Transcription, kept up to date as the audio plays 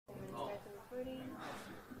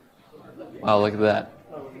Wow, look at that.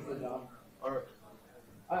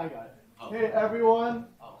 I got it. Hey everyone,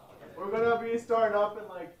 we're gonna be starting up in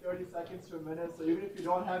like 30 seconds to a minute. So even if you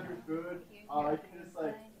don't have your food, you can just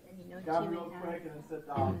like grab it real quick and then sit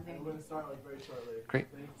down. And we're gonna start like very shortly. Great.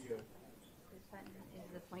 Thank you. This button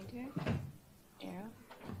is the pointer, arrow,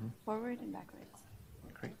 forward and backwards.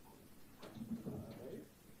 Great.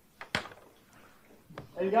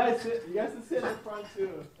 And you guys can sit in the front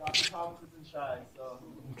too. Dr. Thomas isn't shy, so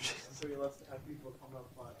I'm sure he loves to have people come up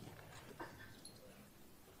front.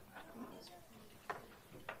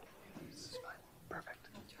 Perfect.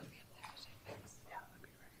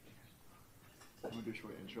 I'm gonna do a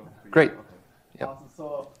short intro. Great. Okay. Yep. Awesome.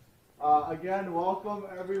 So again, welcome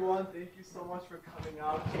everyone. Thank you so much for coming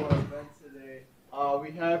out to our event today.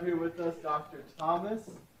 We have here with us Dr. Thomas,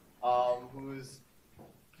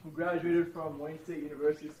 who graduated from Wayne State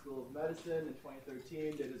University School of Medicine in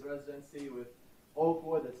 2013. Did his residency with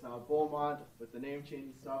Oakland, that's now Beaumont, with the name change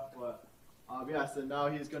and stuff. But yeah, so now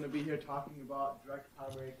he's going to be here talking about direct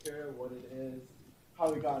primary care, what it is,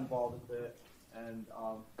 how we got involved with it, and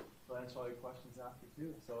to answer all your questions after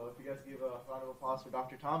too. So if you guys give a round of applause for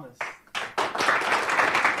Dr. Thomas.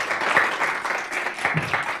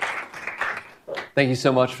 Thank you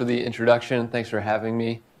so much for the introduction. Thanks for having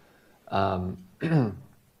me.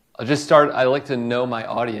 I'll just start. I like to know my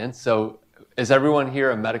audience. So is everyone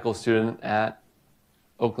here a medical student at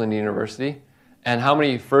Oakland University? And how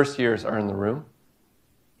many first years are in the room?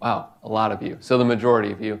 Wow, a lot of you. So the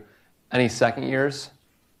majority of you. Any second years?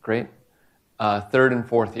 Great. Third and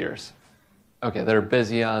fourth years. Okay, they're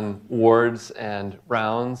busy on wards and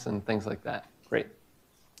rounds and things like that. Great.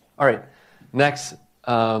 All right, next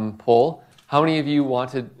poll. How many of you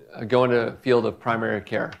want to go into the field of primary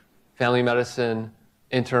care? Family medicine,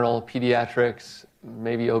 internal, pediatrics,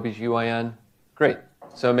 maybe OBGYN? Great.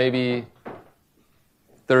 So maybe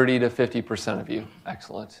 30 to 50% of you.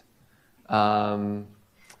 Excellent.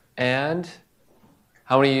 And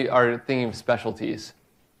how many are thinking of specialties?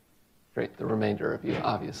 Great, the remainder of you,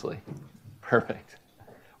 obviously. Perfect.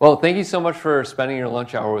 Well, thank you so much for spending your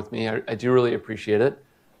lunch hour with me. I do really appreciate it.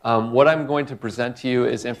 What I'm going to present to you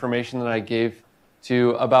is information that I gave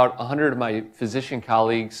to about 100 of my physician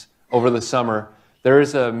colleagues over the summer. There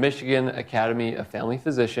is a Michigan Academy of Family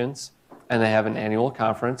Physicians, and they have an annual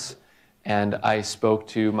conference. And I spoke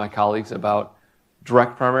to my colleagues about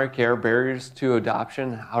direct primary care, barriers to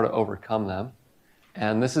adoption, how to overcome them.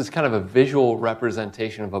 And this is kind of a visual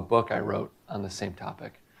representation of a book I wrote on the same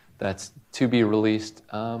topic that's to be released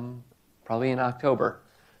probably in October.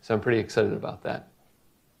 So I'm pretty excited about that.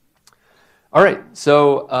 All right,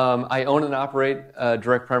 so I own and operate a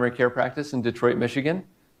direct primary care practice in Detroit, Michigan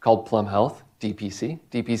called Plum Health DPC,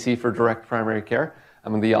 DPC for direct primary care.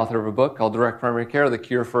 I'm the author of a book called Direct Primary Care, The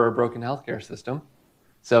Cure for a Broken Healthcare System.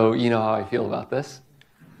 So you know how I feel about this.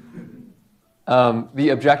 The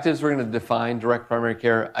objectives, we're going to define direct primary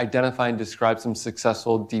care, identify and describe some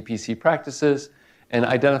successful DPC practices, and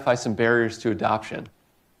identify some barriers to adoption.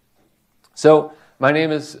 So my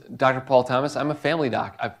name is Dr. Paul Thomas. I'm a family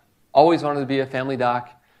doc. I've always wanted to be a family doc.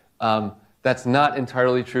 That's not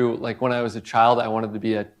entirely true. Like when I was a child, I wanted to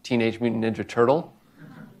be a Teenage Mutant Ninja Turtle.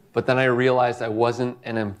 But then I realized I wasn't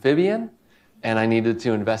an amphibian, and I needed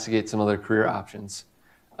to investigate some other career options.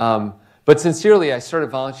 But sincerely, I started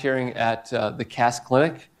volunteering at the Cass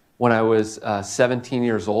Clinic when I was 17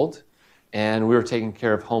 years old, and we were taking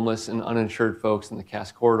care of homeless and uninsured folks in the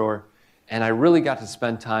Cass corridor. And I really got to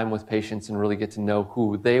spend time with patients and really get to know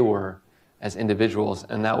who they were as individuals,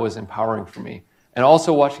 and that was empowering for me. And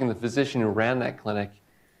also watching the physician who ran that clinic,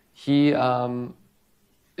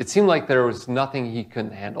 it seemed like there was nothing he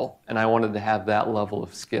couldn't handle, and I wanted to have that level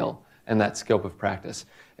of skill and that scope of practice.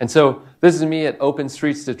 And so this is me at Open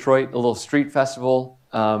Streets Detroit, a little street festival.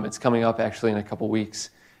 It's coming up actually in a couple weeks.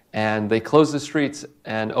 And they close the streets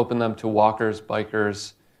and open them to walkers,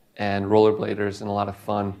 bikers, and rollerbladers, and a lot of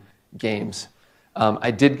fun games.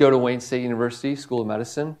 I did go to Wayne State University School of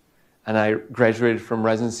Medicine, and I graduated from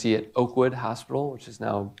residency at Oakland Hospital, which is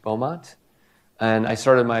now Beaumont. And I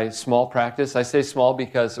started my small practice. I say small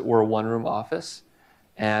because we're a one-room office,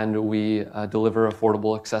 and we deliver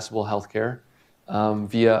affordable, accessible healthcare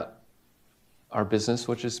via our business,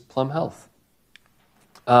 which is Plum Health.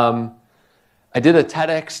 I did a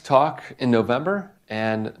TEDx talk in November,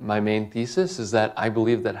 and my main thesis is that I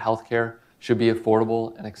believe that healthcare should be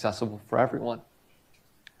affordable and accessible for everyone.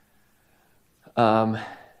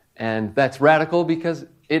 And that's radical because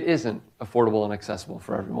it isn't affordable and accessible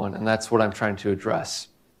for everyone, and that's what I'm trying to address.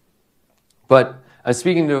 But I'm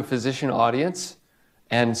speaking to a physician audience,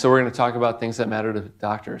 and so we're going to talk about things that matter to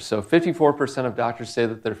doctors. So 54% of doctors say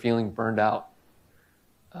that they're feeling burned out.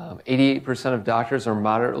 88% of doctors are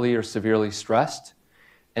moderately or severely stressed,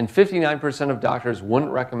 and 59% of doctors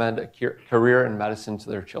wouldn't recommend a career in medicine to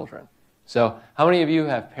their children. So how many of you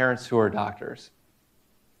have parents who are doctors?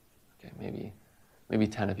 Okay, maybe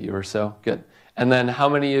 10 of you or so. Good. And then how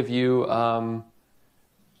many of you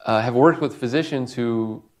have worked with physicians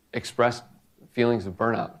who expressed feelings of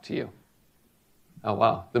burnout to you? Oh,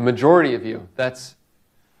 wow. The majority of you. That's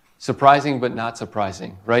surprising but not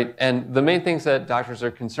surprising, right? And the main things that doctors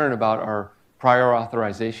are concerned about are prior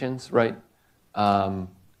authorizations, right?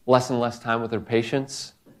 Less and less time with their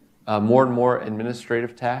patients, more and more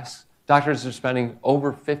administrative tasks. Doctors are spending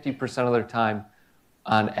over 50% of their time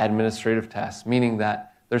on administrative tasks, meaning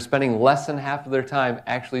that they're spending less than half of their time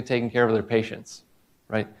actually taking care of their patients,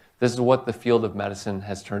 right? This is what the field of medicine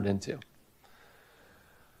has turned into.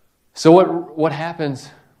 So what happens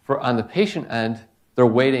on the patient end? They're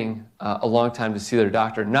waiting a long time to see their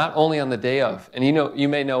doctor, not only on the day of. And you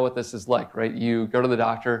may know what this is like, right? You go to the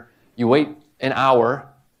doctor, you wait an hour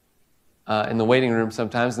in the waiting room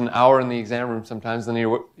sometimes, an hour in the exam room sometimes, then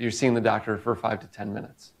you're seeing the doctor for 5 to 10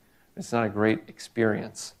 minutes. It's not a great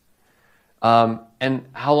experience. And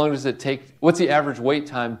how long does it take? What's the average wait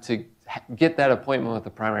time to get that appointment with a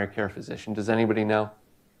primary care physician? Does anybody know?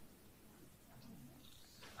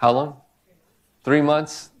 How long? 3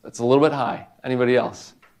 months? That's a little bit high. Anybody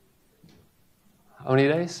else? How many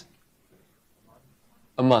days?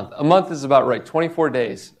 A month. A month is about right. 24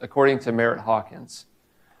 days, according to Merritt Hawkins.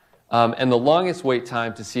 And the longest wait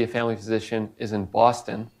time to see a family physician is in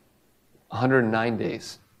Boston, 109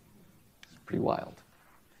 days. It's pretty wild.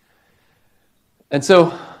 And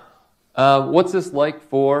so, what's this like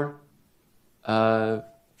for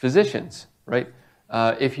physicians, right?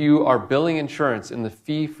 If you are billing insurance in the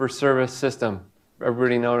fee-for-service system,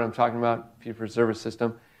 everybody know what I'm talking about, fee-for-service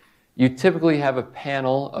system, you typically have a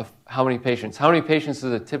panel of how many patients? How many patients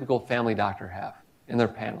does a typical family doctor have in their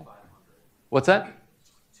panel? 500. What's that?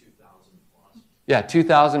 2,000 plus. Yeah,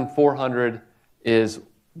 2,400 is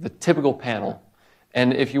the typical panel.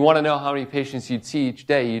 And if you want to know how many patients you'd see each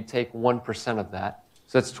day, you'd take 1% of that.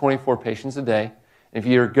 So that's 24 patients a day. And if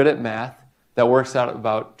you're good at math, that works out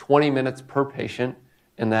about 20 minutes per patient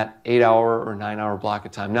in that 8-hour or 9-hour block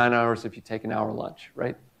of time. 9 hours if you take an hour lunch,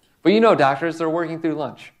 right? But you know doctors, they're working through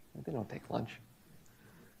lunch. They don't take lunch.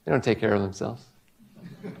 They don't take care of themselves.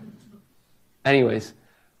 Anyways,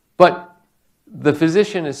 but the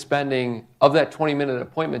physician is spending, of that 20-minute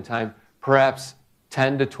appointment time, perhaps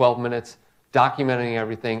 10 to 12 minutes documenting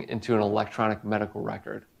everything into an electronic medical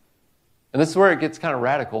record. And this is where it gets kind of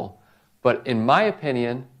radical. But in my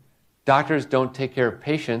opinion, doctors don't take care of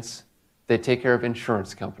patients, they take care of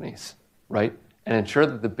insurance companies, right? And ensure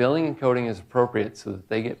that the billing and coding is appropriate so that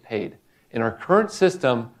they get paid. In our current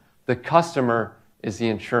system, the customer is the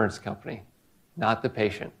insurance company, not the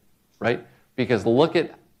patient, right? Because look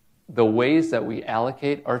at the ways that we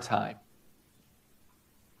allocate our time.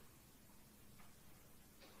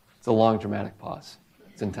 It's a long, dramatic pause.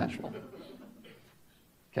 It's intentional.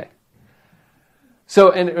 Okay.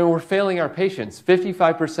 So, and we're failing our patients.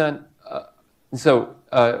 55%.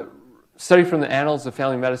 Study from the Annals of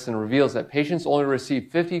Family Medicine reveals that patients only receive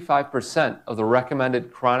 55% of the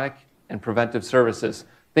recommended chronic and preventive services.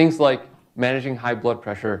 Things like managing high blood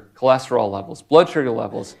pressure, cholesterol levels, blood sugar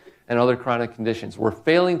levels, and other chronic conditions. We're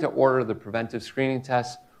failing to order the preventive screening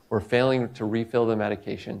tests. We're failing to refill the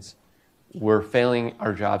medications. We're failing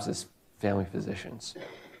our jobs as family physicians.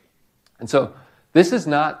 And so this is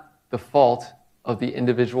not the fault of the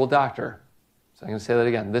individual doctor. So I'm going to say that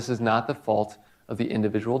again. This is not the fault of the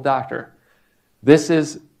individual doctor.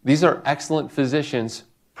 These are excellent physicians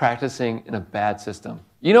practicing in a bad system.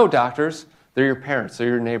 You know doctors, they're your parents, they're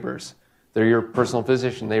your neighbors, they're your personal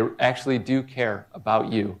physician. They actually do care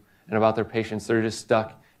about you and about their patients. They're just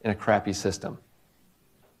stuck in a crappy system.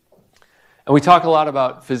 And we talk a lot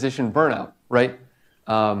about physician burnout, right?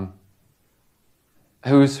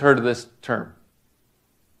 Who's heard of this term?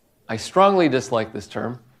 I strongly dislike this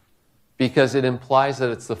term because it implies that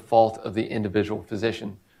it's the fault of the individual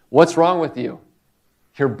physician. What's wrong with you?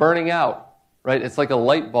 You're burning out, right? It's like a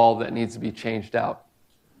light bulb that needs to be changed out.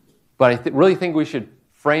 But I really think we should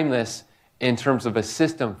frame this in terms of a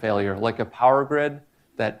system failure, like a power grid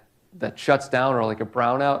that shuts down, or like a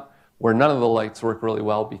brownout where none of the lights work really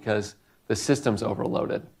well because the system's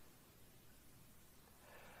overloaded.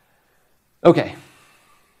 Okay.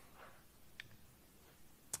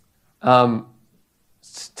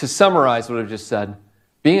 To summarize what I've just said,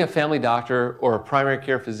 being a family doctor or a primary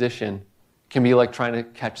care physician can be like trying to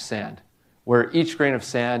catch sand, where each grain of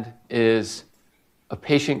sand is a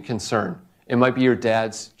patient concern. It might be your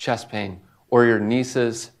dad's chest pain or your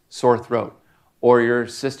niece's sore throat. or your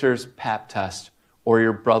sister's pap test or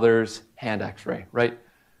your brother's hand x-ray, right?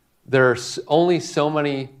 There's only so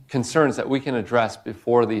many concerns that we can address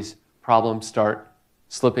before these problems start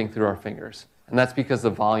slipping through our fingers. And that's because the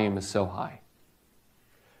volume is so high.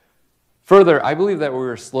 Further, I believe that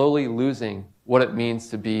we're slowly losing what it means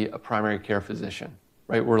to be a primary care physician,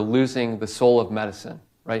 right? We're losing the soul of medicine,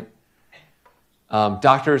 right?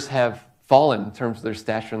 Doctors have fallen in terms of their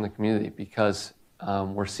stature in the community because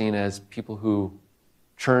we're seen as people who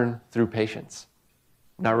churn through patients,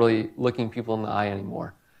 not really looking people in the eye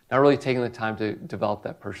anymore, not really taking the time to develop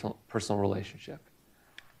that personal relationship.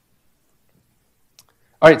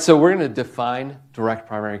 All right, so we're going to define direct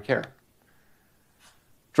primary care.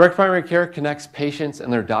 Direct primary care connects patients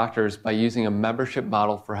and their doctors by using a membership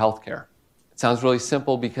model for healthcare. It sounds really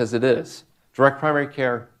simple because it is. Direct primary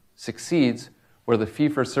care succeeds where the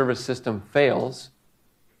fee-for-service system fails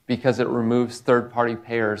because it removes third-party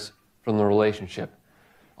payers from the relationship.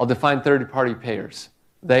 I'll define third-party payers.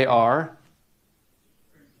 They are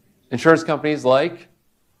insurance companies like,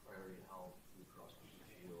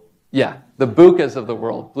 yeah, the Bucas of the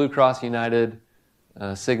world, Blue Cross, United,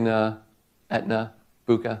 Cigna, Aetna,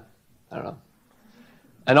 Buca, I don't know.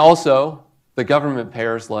 And also the government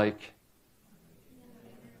payers like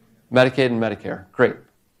Medicaid and Medicare. Great.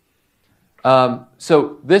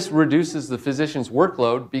 So this reduces the physician's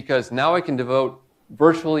workload because now I can devote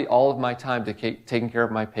virtually all of my time to taking care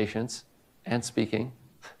of my patients and speaking,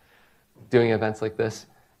 doing events like this,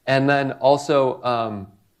 and then also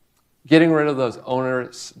getting rid of those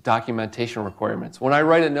onerous documentation requirements. When I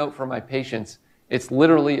write a note for my patients, it's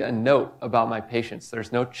literally a note about my patients.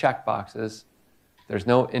 There's no check boxes. There's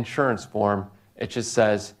no insurance form. It just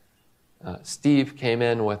says, Steve came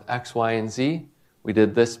in with X, Y, and Z. We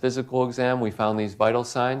did this physical exam. We found these vital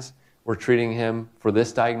signs. We're treating him for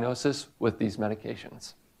this diagnosis with these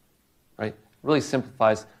medications. Right? It really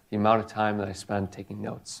simplifies the amount of time that I spend taking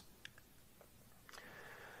notes.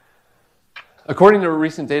 According to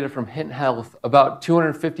recent data from Hint Health, about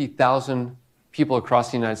 250,000 people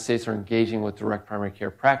across the United States are engaging with direct primary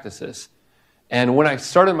care practices. And when I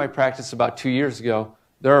started my practice about 2 years ago,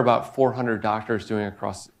 there are about 400 doctors doing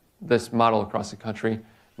this model across the country.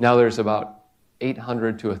 Now there's about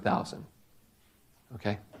 800 to 1,000.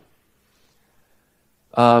 Okay?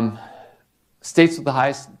 States with the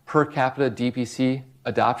highest per capita DPC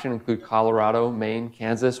adoption include Colorado, Maine,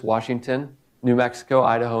 Kansas, Washington, New Mexico,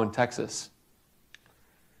 Idaho, and Texas.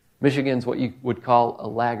 Michigan's what you would call a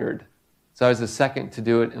laggard. So I was the second to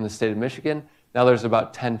do it in the state of Michigan. Now there's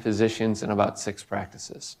about 10 physicians and about 6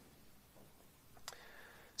 practices.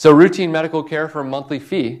 So routine medical care for a monthly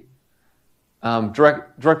fee.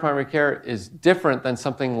 Direct primary care is different than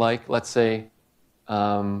something like, let's say,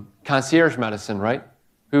 concierge medicine, right?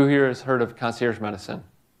 Who here has heard of concierge medicine?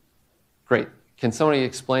 Great. Can somebody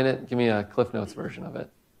explain it? Give me a Cliff Notes version of it.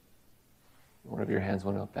 One of your hands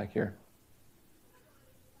went up back here.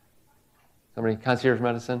 Somebody, concierge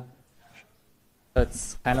medicine?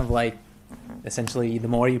 It's kind of like, essentially, the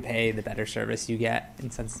more you pay, the better service you get,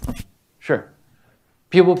 in sense. Sure.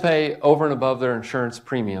 People pay over and above their insurance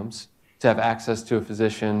premiums to have access to a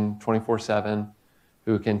physician 24/7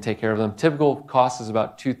 who can take care of them. Typical cost is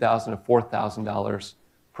about $2,000 to $4,000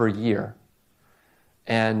 per year.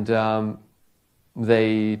 And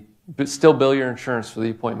they still bill your insurance for the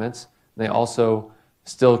appointments. They also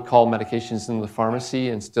still call medications in the pharmacy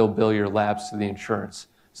and still bill your labs to the insurance.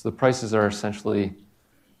 So the prices are essentially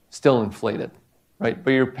still inflated, right?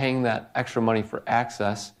 But you're paying that extra money for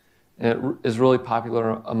access, and it is really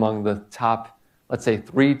popular among the top, let's say,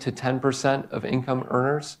 3 to 10% of income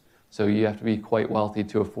earners. So you have to be quite wealthy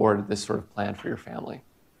to afford this sort of plan for your family,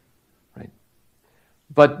 right?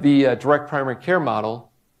 But the direct primary care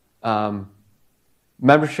model,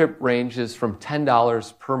 membership ranges from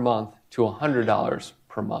 $10 per month to $100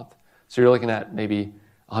 per month. So you're looking at maybe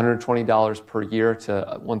 $120 per year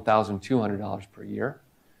to $1,200 per year.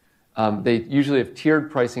 They usually have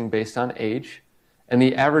tiered pricing based on age, and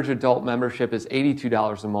the average adult membership is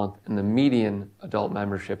 $82 a month, and the median adult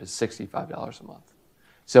membership is $65 a month.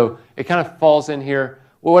 So it kind of falls in here.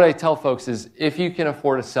 Well, what I tell folks is if you can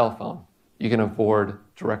afford a cell phone, you can afford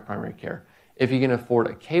direct primary care. If you can afford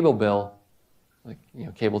a cable bill, like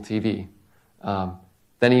cable TV,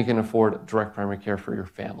 then you can afford direct primary care for your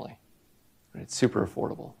family. It's super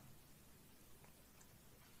affordable.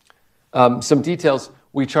 Some details.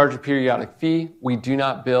 We charge a periodic fee. We do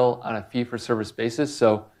not bill on a fee-for-service basis.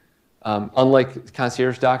 So unlike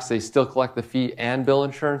concierge docs, they still collect the fee and bill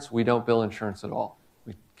insurance. We don't bill insurance at all.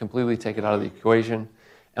 We completely take it out of the equation.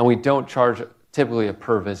 And we don't charge typically a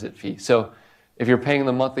per-visit fee. So If you're paying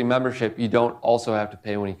the monthly membership, you don't also have to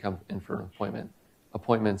pay when you come in for an appointment.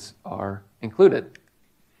 Appointments are included.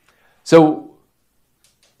 So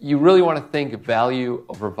you really want to think value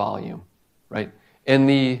over volume, right? In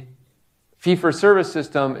the fee-for-service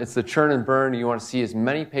system, it's the churn and burn. You want to see as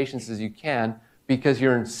many patients as you can because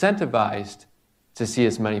you're incentivized to see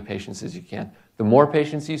as many patients as you can. The more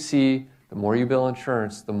patients you see, the more you bill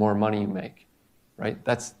insurance, the more money you make, right?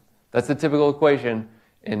 That's the typical equation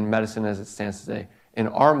in medicine as it stands today. In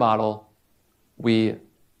our model, we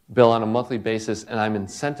bill on a monthly basis, and I'm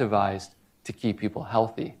incentivized to keep people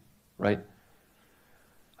healthy, right?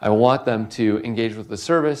 I want them to engage with the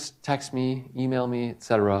service, text me, email me,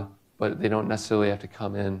 etc., but they don't necessarily have to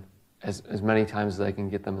come in as many times as I can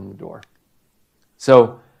get them in the door.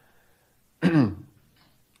 So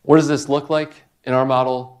what does this look like? In our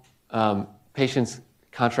model, patients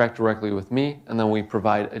contract directly with me, and then we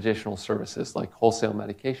provide additional services like wholesale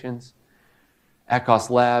medications,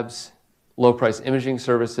 at-cost labs, low-price imaging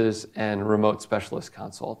services, and remote specialist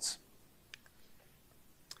consults.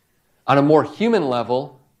 On a more human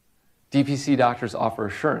level, DPC doctors offer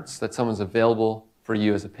assurance that someone's available for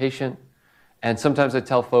you as a patient. And sometimes I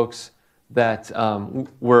tell folks that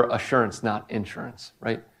we're assurance, not insurance,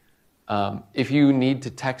 right? If you need to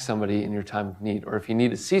text somebody in your time of need, or if you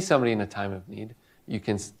need to see somebody in a time of need, you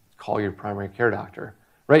can call your primary care doctor,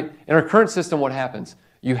 right? In our current system, what happens?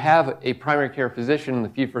 You have a primary care physician in the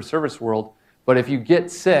fee-for-service world, but if you get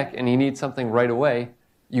sick and you need something right away,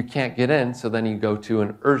 you can't get in, so then you go to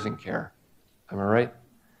an urgent care. Am I right?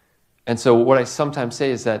 And so what I sometimes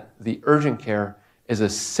say is that the urgent care is a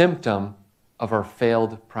symptom of our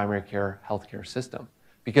failed primary care healthcare system.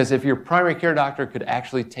 Because if your primary care doctor could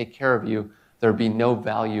actually take care of you, there would be no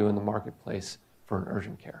value in the marketplace for an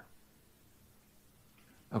urgent care.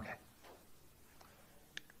 Okay.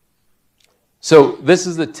 So this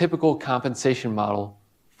is the typical compensation model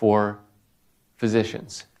for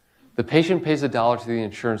physicians. The patient pays $1 to the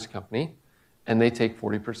insurance company, and they take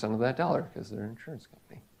 40% of that dollar because they're an insurance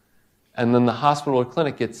company. And then the hospital or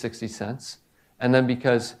clinic gets 60 cents. And then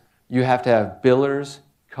because you have to have billers,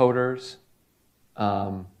 coders,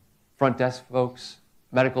 front desk folks,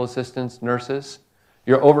 medical assistants, nurses,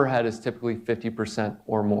 your overhead is typically 50%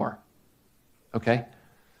 or more. Okay?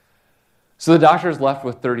 So the doctor is left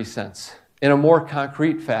with 30 cents. In a more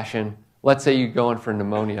concrete fashion, let's say you go in for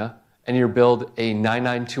pneumonia and you're billed a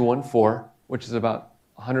 99214, which is about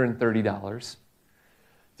 $130.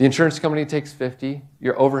 The insurance company takes 50,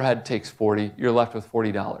 your overhead takes 40, you're left with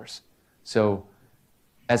 $40. So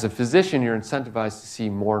as a physician, you're incentivized to see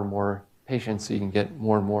more and more patients so you can get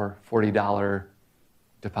more and more $40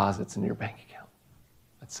 deposits in your bank account,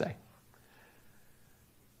 let's say.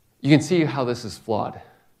 You can see how this is flawed,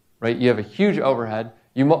 right? You have a huge overhead.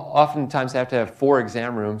 You oftentimes have to have 4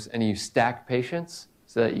 exam rooms, and you stack patients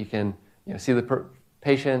so that you can see the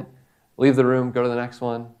patient, leave the room, go to the next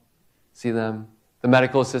one, see them. The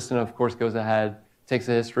medical assistant, of course, goes ahead, takes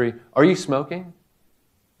a history. Are you smoking?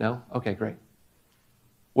 No? Okay, great.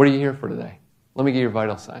 What are you here for today? Let me get your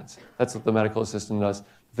vital signs. That's what the medical assistant does.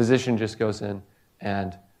 The physician just goes in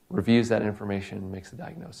and reviews that information, makes a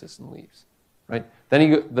diagnosis, and leaves. Right?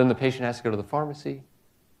 Then the patient has to go to the pharmacy,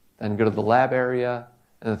 then go to the lab area,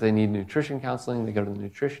 and if they need nutrition counseling, they go to the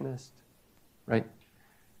nutritionist. Right?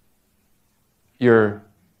 You're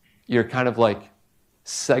kind of like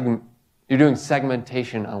you're doing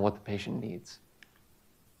segmentation on what the patient needs.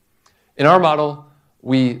 In our model,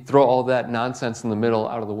 we throw all that nonsense in the middle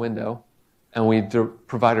out of the window, and we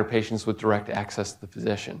provide our patients with direct access to the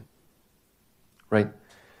physician, right?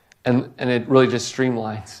 And it really just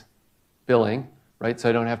streamlines billing, right? So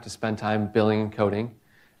I don't have to spend time billing and coding,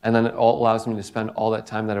 and then it all allows me to spend all that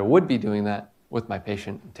time that I would be doing that with my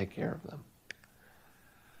patient and take care of them.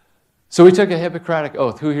 So we took a Hippocratic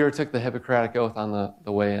oath. Who here took the Hippocratic oath on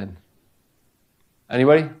the way in?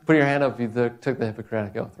 Anybody? Put your hand up if you took the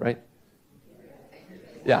Hippocratic oath, right?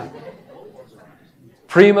 Yeah.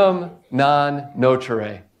 Primum non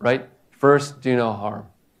nocere, right? First, do no harm.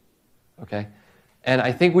 Okay? And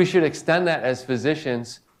I think we should extend that as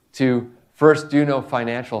physicians to first, do no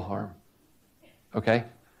financial harm. Okay?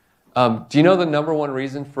 Do you know the #1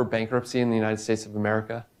 reason for bankruptcy in the United States of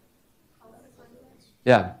America?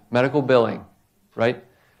 Yeah, medical billing, right?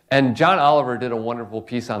 And John Oliver did a wonderful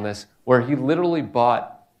piece on this where he literally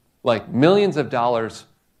bought like millions of dollars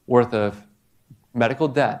worth of medical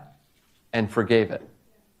debt and forgave it,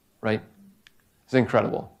 right? It's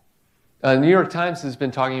incredible. The New York Times has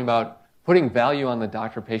been talking about putting value on the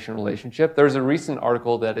doctor-patient relationship. There's a recent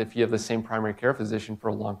article that if you have the same primary care physician for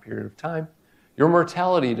a long period of time, your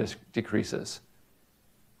mortality decreases,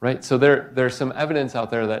 right? So there's some evidence out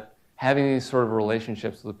there that having these sort of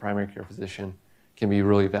relationships with the primary care physician can be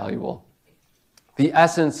really valuable. The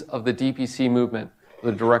essence of the DPC movement,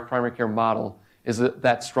 the direct primary care model, is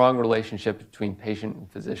that strong relationship between patient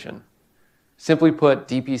and physician. Simply put,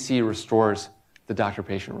 DPC restores the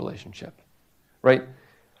doctor-patient relationship, right?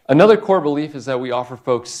 Another core belief is that we offer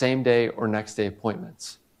folks same-day or next-day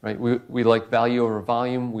appointments, right? We like value over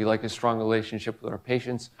volume. We like a strong relationship with our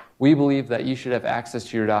patients. We believe that you should have access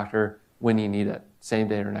to your doctor when you need it, same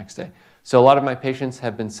day or next day. So a lot of my patients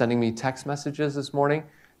have been sending me text messages this morning,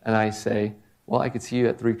 and I say, well, I could see you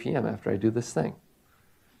at 3 p.m. after I do this thing.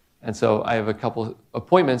 And so I have a couple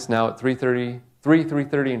appointments now at 3:30,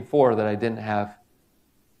 3:30, and 4 that I didn't have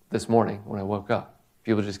this morning when I woke up.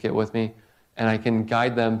 People just get with me, and I can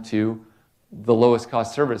guide them to the lowest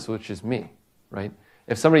cost service, which is me, right?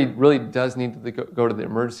 If somebody really does need to go to the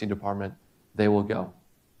emergency department, they will go.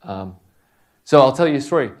 So I'll tell you a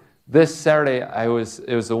story. This Saturday, it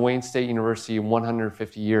was the Wayne State University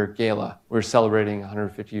 150-year gala. We were celebrating a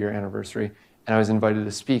 150-year anniversary, and I was invited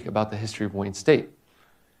to speak about the history of Wayne State.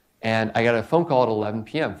 And I got a phone call at 11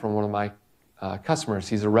 p.m. from one of my customers.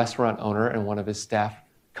 He's a restaurant owner, and one of his staff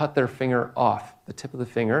cut their finger off. The tip of the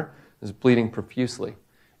finger was bleeding profusely.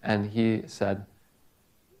 And he said,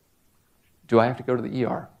 do I have to go to the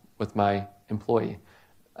ER with my employee?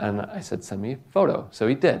 And I said, send me a photo. So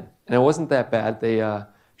he did. And it wasn't that bad. They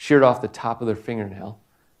sheared off the top of their fingernail.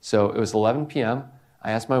 So it was 11 p.m.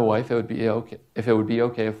 I asked my wife if it would be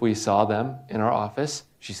okay if we saw them in our office.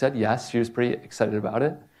 She said yes. She was pretty excited about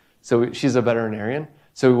it. So she's a veterinarian.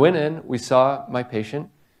 So we went in, we saw my patient.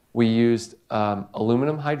 We used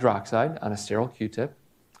aluminum hydroxide on a sterile Q-tip,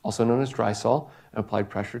 also known as Drysol, and applied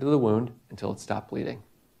pressure to the wound until it stopped bleeding.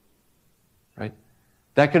 Right?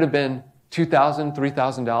 That could have been $2,000,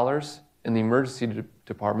 $3,000 in the emergency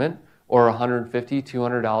department, or $150,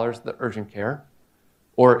 $200 at the urgent care,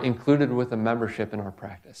 or included with a membership in our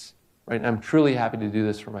practice. Right? And I'm truly happy to do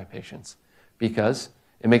this for my patients because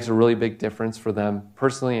it makes a really big difference for them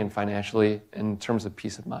personally and financially in terms of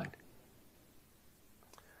peace of mind.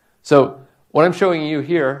 So what I'm showing you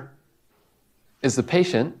here is the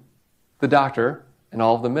patient, the doctor, and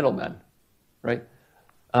all of the middlemen. Right?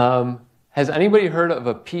 Has anybody heard of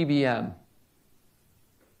a PBM?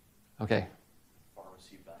 Okay.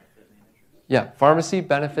 Pharmacy benefit manager. Yeah, pharmacy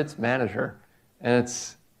benefits manager. And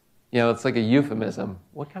it's like a euphemism.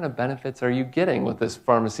 What kind of benefits are you getting with this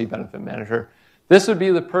pharmacy benefit manager? This would be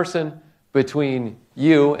the person between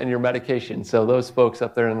you and your medication. So those folks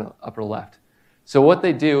up there in the upper left. So what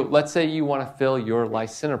they do, let's say you want to fill your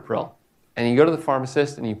lisinopril. And you go to the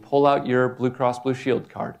pharmacist and you pull out your Blue Cross Blue Shield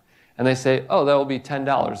card. And they say, oh, that will be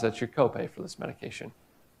 $10. That's your copay for this medication.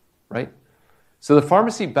 Right? So the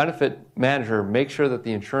pharmacy benefit manager makes sure that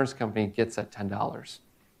the insurance company gets that $10.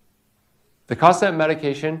 The cost of that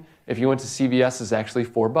medication, if you went to CVS, is actually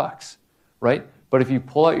 $4, right? But if you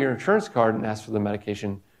pull out your insurance card and ask for the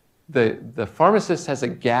medication, the pharmacist has a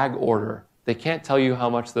gag order. They can't tell you how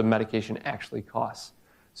much the medication actually costs.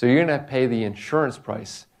 So you're going to pay the insurance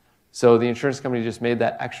price. So the insurance company just made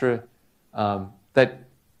that extra, that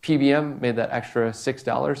PBM made that extra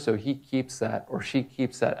 $6, so he keeps that, or she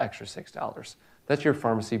keeps that extra $6. That's your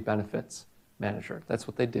pharmacy benefits manager. That's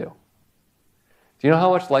what they do. Do you know how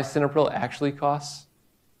much lisinopril actually costs?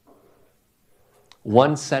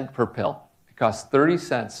 1 cent per pill. It costs 30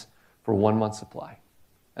 cents for 1 month's supply.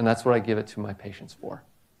 And that's what I give it to my patients for.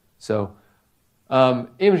 So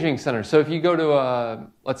imaging center. So if you go to,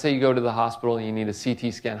 let's say you go to the hospital and you need a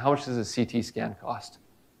CT scan. How much does a CT scan cost?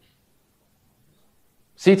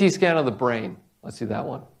 CT scan of the brain. Let's do that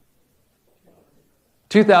one.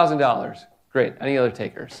 $2,000. Great. Any other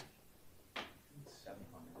takers?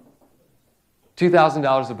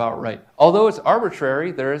 $2,000 about right. Although it's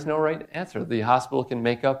arbitrary, there is no right answer. The hospital can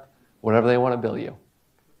make up whatever they want to bill you.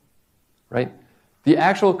 Right? The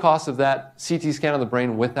actual cost of that CT scan of the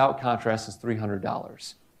brain without contrast is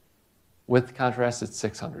 $300. With contrast, it's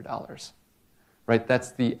 $600. Right?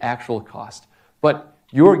 That's the actual cost. But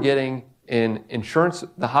you're getting in insurance,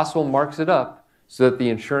 the hospital marks it up so that the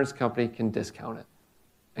insurance company can discount it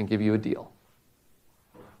and give you a deal.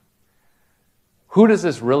 Who does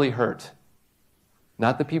this really hurt?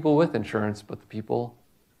 Not the people with insurance, but the people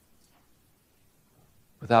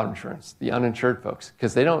without insurance, the uninsured folks,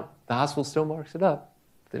 because the hospital still marks it up,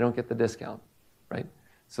 but they don't get the discount, right?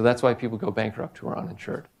 So that's why people go bankrupt who are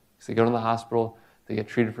uninsured. Because they go to the hospital, they get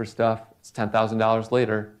treated for stuff, it's $10,000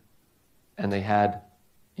 later, and they had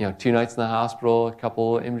 2 nights in the hospital, a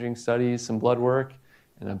couple imaging studies, some blood work,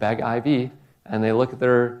 and a bag of IV, and they look at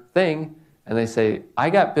their thing, and they say, I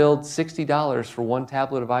got billed $60 for 1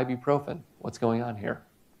 tablet of ibuprofen. What's going on here?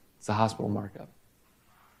 It's a hospital markup.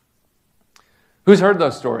 Who's heard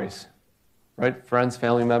those stories? Right? Friends,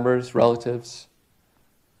 family members, relatives.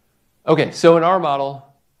 Okay, so in our model,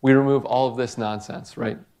 we remove all of this nonsense,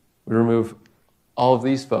 right? We remove all of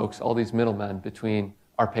these folks, all these middlemen between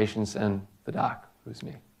our patients and the doc, who's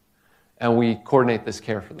me. And we coordinate this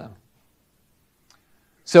care for them.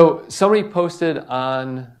 So somebody posted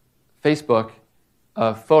on Facebook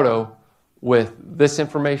a photo with this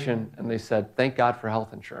information, and they said, thank God for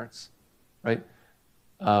health insurance, right?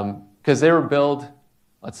 Because they were billed,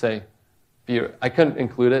 let's say, I couldn't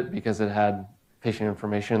include it because it had patient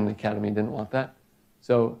information, and the academy didn't want that.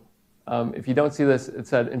 So if you don't see this, it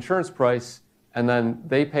said insurance price, and then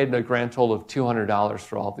they paid a grand total of $200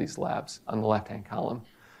 for all of these labs on the left-hand column.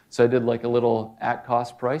 So I did like a little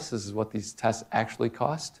at-cost price. This is what these tests actually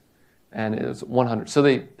cost, and it was $100. So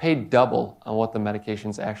they paid double on what the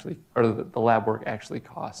medications actually, or the lab work actually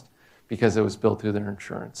cost, because it was billed through their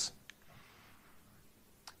insurance.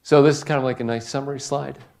 So this is kind of like a nice summary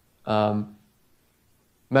slide.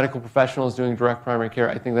 Medical professionals doing direct primary care,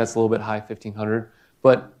 I think that's a little bit high, 1,500.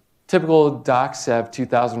 But typical docs have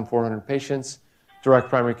 2,400 patients. Direct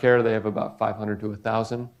primary care, they have about 500 to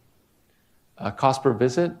 1,000. Cost per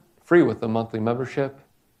visit, free with a monthly membership.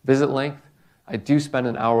 Visit length, I do spend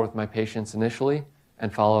an hour with my patients initially,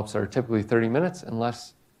 and follow-ups are typically 30 minutes,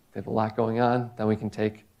 unless they have a lot going on, then we can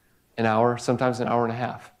take an hour, sometimes an hour and a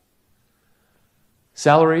half.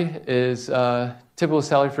 Salary is, typical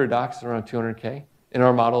salary for a doc is around $200K. In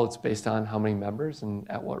our model, it's based on how many members and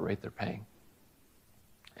at what rate they're paying.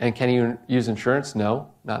 And can you use insurance? No,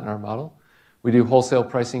 not in our model. We do wholesale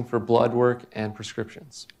pricing for blood work and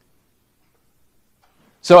prescriptions.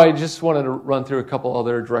 So I just wanted to run through a couple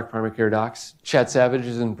other direct primary care docs. Chad Savage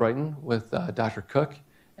is in Brighton with Dr. Cook,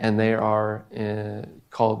 and they are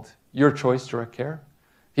called Your Choice Direct Care.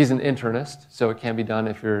 He's an internist, so it can be done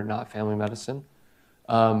if you're not family medicine.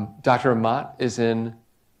 Dr. Amat is in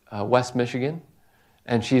West Michigan,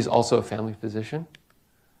 and she's also a family physician.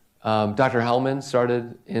 Dr. Hellman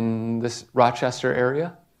started in this Rochester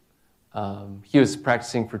area. He was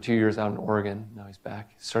practicing for 2 years out in Oregon. Now he's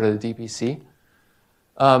back. He started a DPC.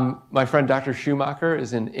 My friend Dr. Schumacher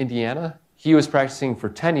is in Indiana. He was practicing for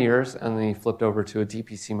 10 years, and then he flipped over to a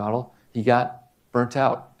DPC model. He got burnt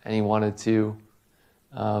out, and he wanted to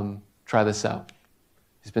try this out.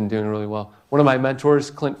 He's been doing really well. One of my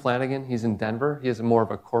mentors, Clint Flanagan, he's in Denver. He has more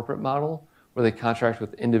of a corporate model where they contract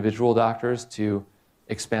with individual doctors to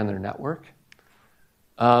expand their network.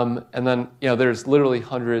 And then, there's literally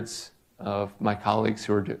hundreds of my colleagues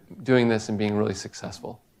who are doing this and being really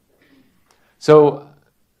successful. So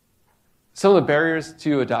some of the barriers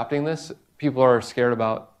to adopting this, people are scared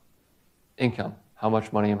about income. How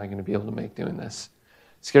much money am I going to be able to make doing this?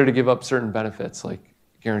 Scared to give up certain benefits like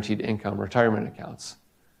guaranteed income, retirement accounts.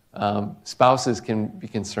 Spouses can be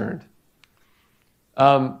concerned.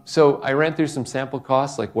 So I ran through some sample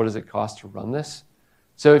costs, like what does it cost to run this?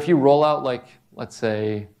 So if you roll out, like, let's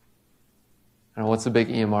say, I don't know, what's the big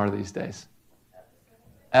EMR these days?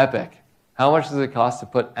 Epic. How much does it cost to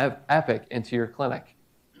put Epic into your clinic?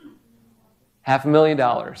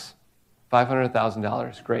 $500,000,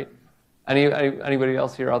 $500,000. Great. Anybody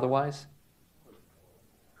else here otherwise?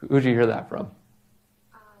 Who'd you hear that from? One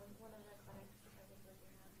of the clinics.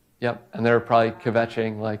 Yep, and they're probably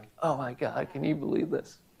kvetching like, oh my God, can you believe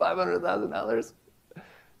this? $500,000.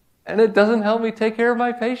 And it doesn't help me take care of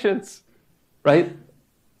my patients, right?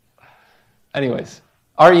 Anyways,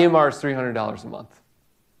 our EMR is $300 a month.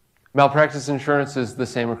 Malpractice insurance is the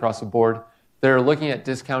same across the board. They're looking at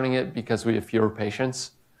discounting it because we have fewer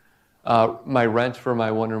patients. My rent for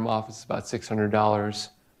my one-room office is about $600.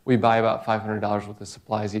 We buy about $500 worth of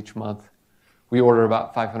supplies each month. We order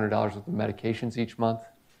about $500 worth of medications each month.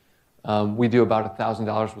 We do about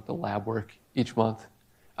 $1,000 worth of lab work each month.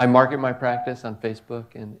 I market my practice on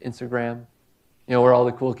Facebook and Instagram, where all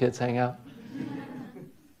the cool kids hang out.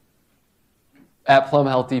 At Plum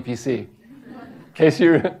Health DPC, in case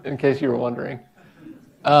you were wondering.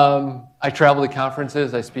 I travel to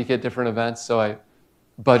conferences. I speak at different events, so I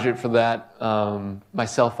budget for that. My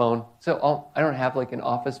cell phone. So I don't have like an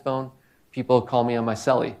office phone. People call me on my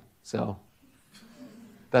celly, so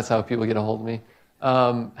that's how people get a hold of me.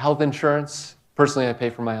 Health insurance. Personally, I pay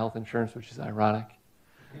for my health insurance, which is ironic.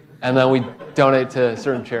 And then we donate to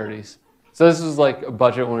certain charities. So this was like a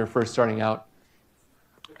budget when we were first starting out.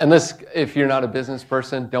 And this, if you're not a business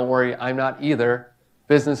person, don't worry, I'm not either.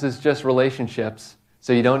 Business is just relationships,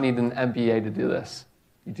 so you don't need an MBA to do this.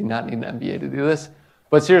 You do not need an MBA to do this.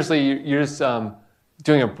 But seriously, you're just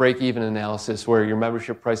doing a break-even analysis where your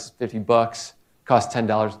membership price is $50, costs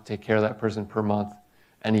 $10 to take care of that person per month,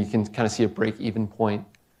 and you can kind of see a break-even point.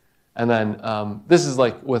 And then this is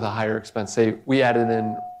like with a higher expense. Say we added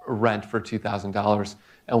in rent for $2,000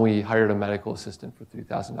 and we hired a medical assistant for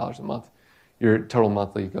 $3,000 a month. Your total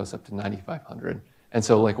monthly goes up to $9,500. And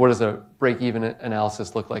so like, what does a break-even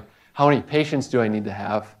analysis look like? How many patients do I need to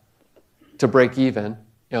have to break even,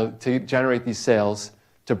 to generate these sales,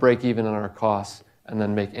 to break even on our costs, and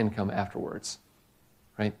then make income afterwards,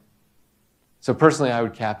 right? So personally, I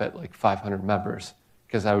would cap at like 500 members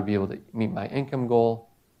because I would be able to meet my income goal.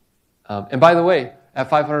 And by the way, at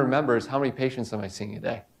 500 members, how many patients am I seeing a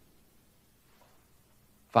day?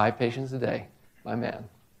 5 patients a day, my man,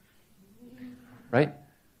 right?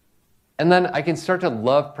 And then I can start to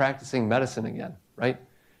love practicing medicine again, right?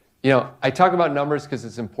 I talk about numbers because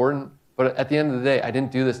it's important, but at the end of the day, I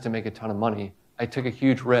didn't do this to make a ton of money. I took a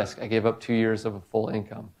huge risk. I gave up 2 years of a full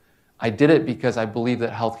income. I did it because I believe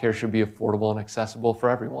that healthcare should be affordable and accessible for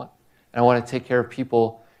everyone. And I want to take care of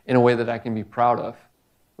people in a way that I can be proud of,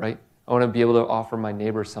 right? I want to be able to offer my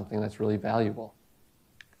neighbors something that's really valuable.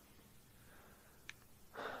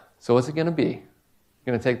 So what's it going to be?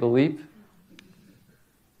 Going to take the leap?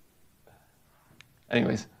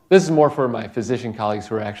 Anyways, this is more for my physician colleagues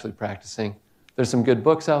who are actually practicing. There's some good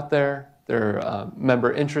books out there. There are a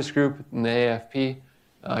member interest group in the AFP.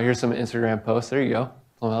 Here's some Instagram posts. There you go,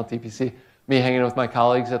 Plum Health DPC. Me hanging with my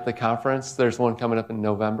colleagues at the conference. There's one coming up in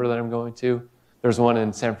November that I'm going to. There's one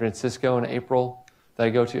in San Francisco in April that I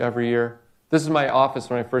go to every year. This is my office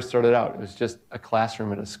when I first started out. It was just a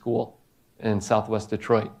classroom at a school in Southwest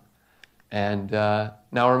Detroit. And now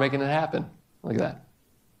we're making it happen. Look at that.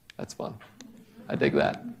 That's fun. I dig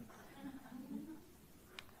that.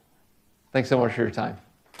 Thanks so much for your time.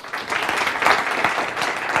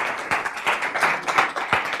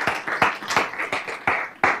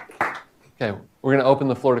 Okay, we're going to open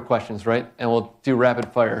the floor to questions, right? And we'll do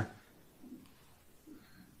rapid fire.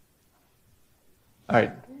 All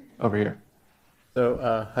right, over here.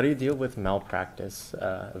 So how do you deal with malpractice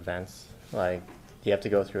events? Like, do you have to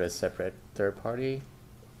go through a separate third party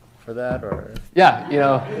for that, or? Yeah,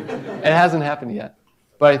 it hasn't happened yet.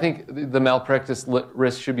 But I think the malpractice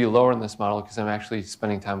risk should be lower in this model because I'm actually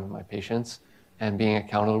spending time with my patients and being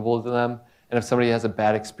accountable to them. And if somebody has a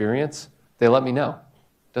bad experience, they let me know.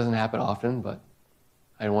 It doesn't happen often, but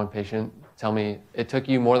I had one patient tell me, it took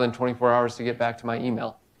you more than 24 hours to get back to my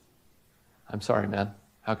email. I'm sorry, man.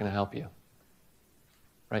 How can I help you?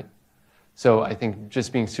 Right? So I think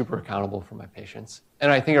just being super accountable for my patients.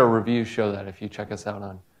 And I think our reviews show that. If you check us out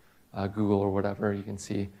on Google or whatever, you can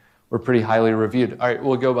see we're pretty highly reviewed. All right,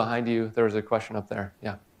 we'll go behind you. There was a question up there.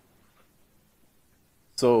 Yeah.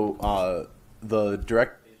 So the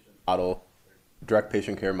direct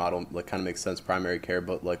patient care model like kind of makes sense, primary care,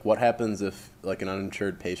 but like what happens if like an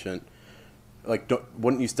uninsured patient, like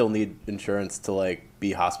wouldn't you still need insurance to like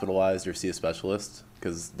be hospitalized or see a specialist?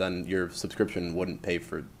 Because then your subscription wouldn't pay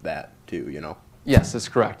for that too, Yes, that's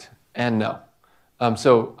correct. And no.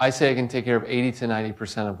 So I say I can take care of 80 to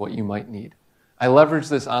 90% of what you might need. I leverage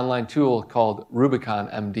this online tool called Rubicon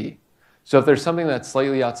MD. So if there's something that's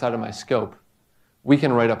slightly outside of my scope, we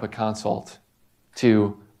can write up a consult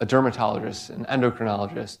to a dermatologist, an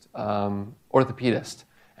endocrinologist, orthopedist,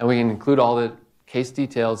 and we can include all the case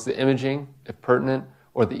details, the imaging, if pertinent,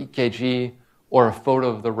 or the EKG, or a photo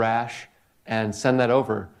of the rash, and send that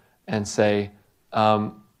over and say,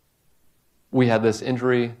 we had this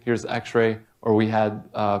injury, here's the x-ray, or we had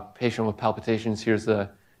a patient with palpitations, here's the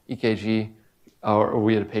EKG, or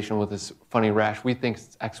we had a patient with this funny rash. We think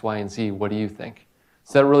it's X, Y, and Z. What do you think?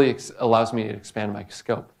 So that really allows me to expand my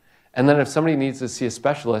scope. And then if somebody needs to see a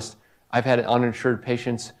specialist, I've had uninsured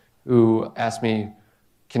patients who ask me,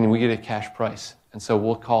 can we get a cash price? And so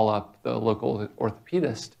we'll call up the local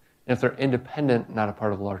orthopedist. And if they're independent, not a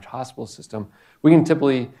part of a large hospital system, we can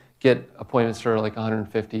typically get appointments for like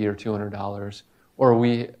 $150 or $200, or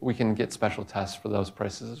we can get special tests for those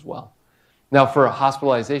prices as well. Now, for a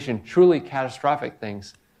hospitalization, truly catastrophic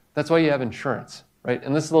things, that's why you have insurance, right?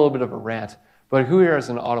 And this is a little bit of a rant, but who here has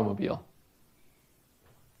an automobile?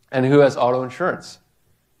 And who has auto insurance?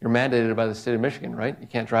 You're mandated by the state of Michigan, right? You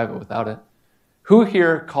can't drive it without it. Who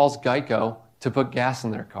here calls Geico to put gas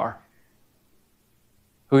in their car?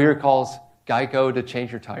 Who here calls Geico to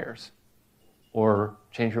change your tires or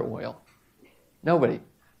change your oil? Nobody,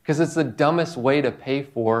 because it's the dumbest way to pay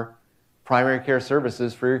for primary care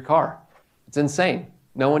services for your car. It's insane.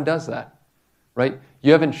 No one does that, right?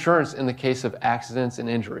 You have insurance in the case of accidents and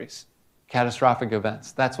injuries, catastrophic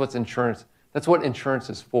events. That's what insurance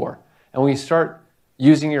is for. And when you start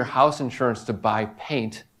using your house insurance to buy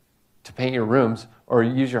paint, to paint your rooms, or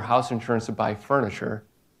use your house insurance to buy furniture,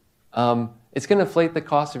 it's going to inflate the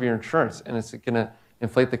cost of your insurance, and it's going to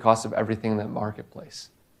inflate the cost of everything in that marketplace.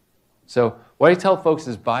 So what I tell folks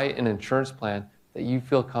is buy an insurance plan that you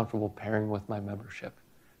feel comfortable pairing with my membership.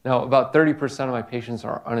 Now, about 30% of my patients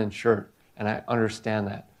are uninsured, and I understand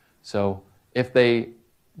that. So if they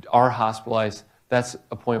are hospitalized, that's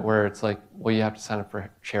a point where it's like, well, you have to sign up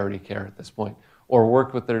for charity care at this point, or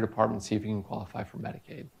work with their department, see if you can qualify for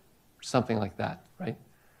Medicaid, or something like that, right?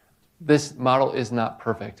 This model is not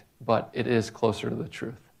perfect, but it is closer to the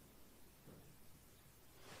truth.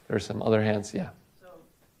 There's some other hands, yeah.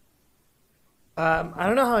 I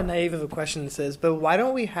don't know how naive of a question this is, but why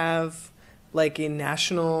don't we have like a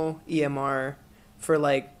national EMR for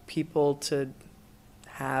like people to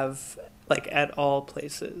have like at all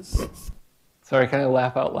places? Sorry, can I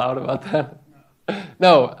laugh out loud about that?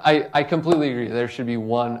 No, I completely agree. There should be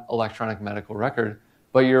one electronic medical record,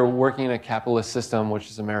 but you're working in a capitalist system, which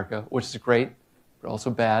is America, which is great, but also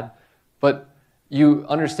bad. But you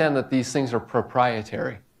understand that these things are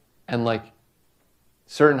proprietary, and like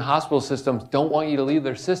certain hospital systems don't want you to leave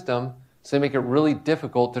their system, so they make it really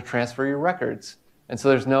difficult to transfer your records. And so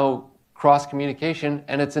there's no cross communication,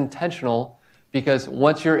 and it's intentional because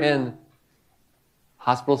once you're in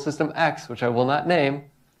hospital system X, which I will not name,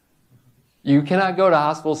 you cannot go to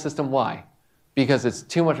hospital system Y because it's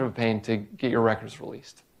too much of a pain to get your records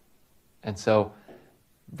released. And so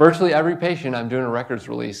virtually every patient, I'm doing a records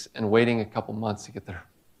release and waiting a couple months to get their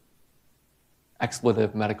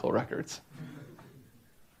expletive medical records.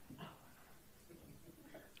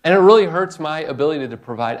 And it really hurts my ability to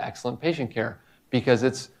provide excellent patient care because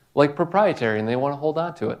it's like proprietary and they want to hold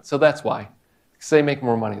on to it. So that's why, because they make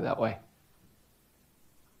more money that way.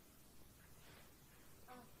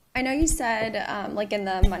 I know you said, like in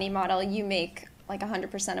the money model, you make like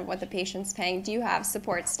 100% of what the patient's paying. Do you have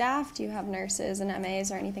support staff? Do you have nurses and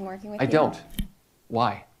MAs or anything working with you? I don't.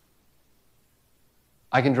 Why?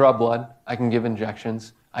 I can draw blood. I can give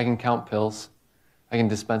injections. I can count pills. I can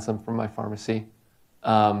dispense them from my pharmacy.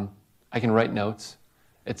 I can write notes.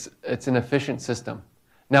 It's an efficient system.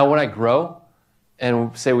 Now, when I grow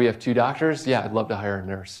and say we have 2 doctors, yeah, I'd love to hire a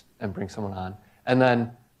nurse and bring someone on. And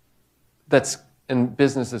then that's in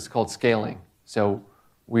business, it's called scaling. So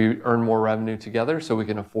we earn more revenue together so we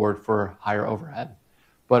can afford for higher overhead.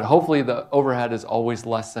 But hopefully the overhead is always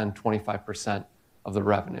less than 25% of the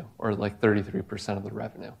revenue, or like 33% of the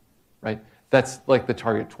revenue, right? That's like the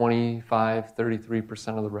target, 25,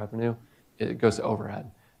 33% of the revenue, it goes to overhead.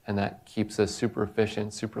 And that keeps us super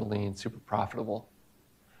efficient, super lean, super profitable.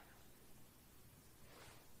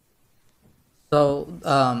 So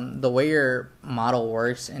the way your model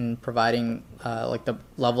works in providing like the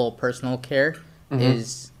level of personal care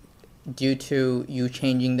is due to you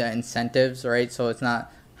changing the incentives, right? So it's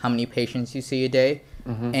not how many patients you see a day,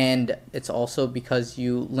 and it's also because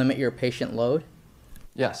you limit your patient load?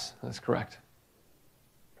 Yes, that's correct.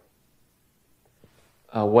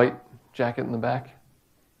 White jacket in the back.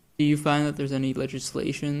 Do you find that there's any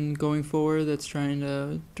legislation going forward that's trying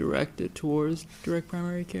to direct it towards direct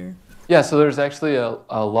primary care? Yeah, so there's actually a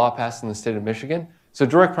law passed in the state of Michigan. So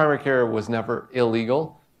direct primary care was never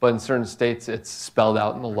illegal, but in certain states it's spelled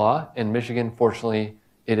out in the law. In Michigan, fortunately,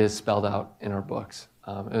 it is spelled out in our books.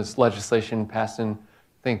 It was legislation passed in,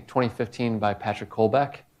 I think, 2015 by Patrick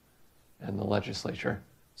Colbeck and the legislature.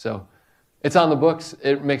 So it's on the books.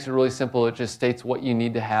 It makes it really simple. It just states what you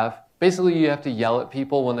need to have. Basically, you have to yell at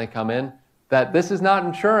people when they come in that this is not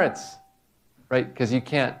insurance, right? Because you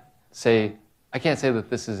can't say, I can't say that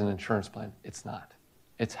this is an insurance plan. It's not.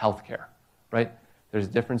 It's healthcare, right? There's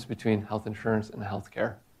a difference between health insurance and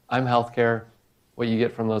healthcare. I'm healthcare. What you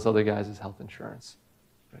get from those other guys is health insurance.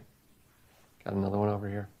 Right. Got another one over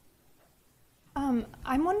here.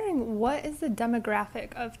 I'm wondering, what is the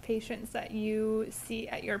demographic of patients that you see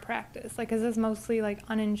at your practice? Like, is this mostly like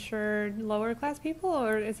uninsured, lower class people,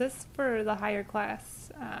 or is this for the higher class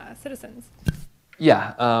citizens?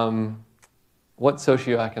 Yeah. What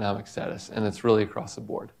socioeconomic status? And it's really across the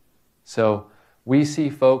board. So we see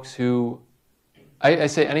folks who, I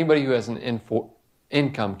say anybody who has an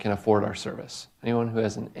income can afford our service. Anyone who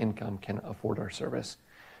has an income can afford our service.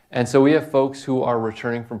 And so we have folks who are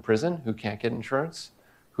returning from prison who can't get insurance,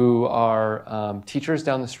 who are teachers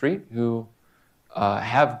down the street who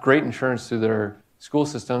have great insurance through their school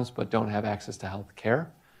systems but don't have access to health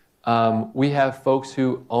care. We have folks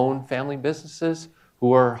who own family businesses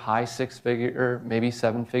who are high 6-figure, maybe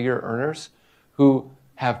 7-figure earners who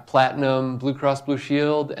have platinum Blue Cross Blue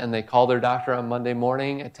Shield, and they call their doctor on Monday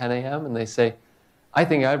morning at 10 a.m. and they say, I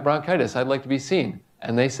think I have bronchitis, I'd like to be seen.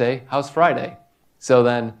 And they say, how's Friday? So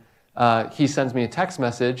then he sends me a text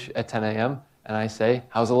message at 10 a.m. and I say,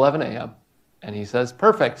 how's 11 a.m.? And he says,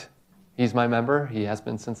 perfect. He's my member. He has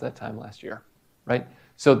been since that time last year, right?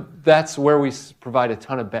 So that's where we provide a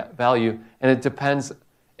ton of value, and it depends.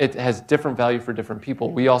 It has different value for different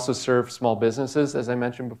people. We also serve small businesses, as I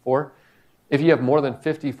mentioned before. If you have more than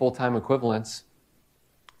 50 full-time equivalents,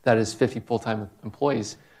 that is 50 full-time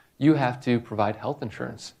employees, you have to provide health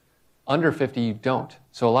insurance. Under 50, you don't.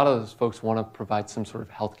 So a lot of those folks want to provide some sort of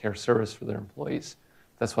healthcare service for their employees.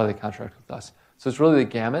 That's why they contract with us. So it's really the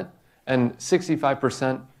gamut. And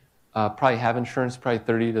 65% probably have insurance, probably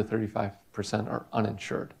 30 to 35% are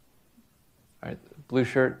uninsured. All right, blue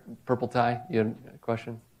shirt, purple tie, you had a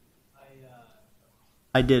question?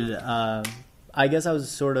 I did. I guess I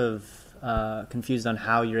was sort of confused on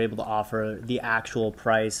how you're able to offer the actual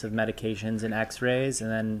price of medications and x-rays,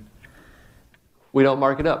 and then... We don't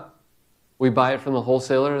mark it up. We buy it from the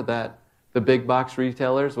wholesaler that the big box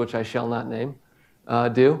retailers, which I shall not name,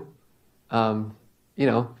 do. You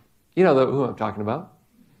know who I'm talking about.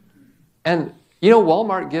 And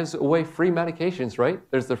Walmart gives away free medications, right?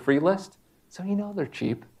 There's the free list. So they're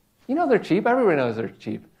cheap. They're cheap. Everybody knows they're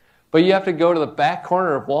cheap. But you have to go to the back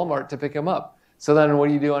corner of Walmart to pick them up. So then what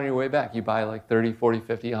do you do on your way back? You buy like $30, $40,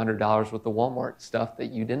 $50, $100 worth of Walmart stuff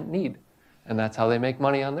that you didn't need. And that's how they make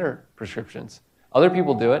money on their prescriptions. Other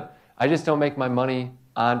people do it. I just don't make my money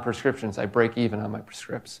on prescriptions. I break even on my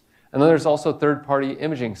prescripts. And then there's also third-party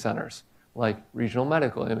imaging centers like Regional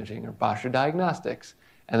Medical Imaging or Basha Diagnostics.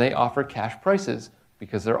 And they offer cash prices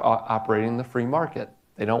because they're operating the free market.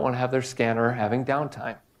 They don't want to have their scanner having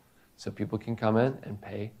downtime. So people can come in and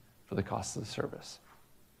pay for the cost of the service.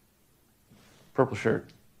 Purple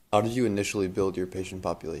shirt. How did you initially build your patient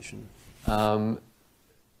population?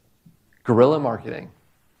 Guerrilla marketing.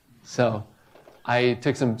 So I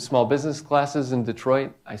took some small business classes in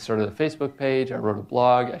Detroit. I started a Facebook page. I wrote a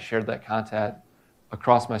blog. I shared that content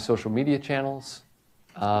across my social media channels.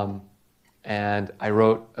 And I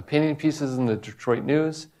wrote opinion pieces in the Detroit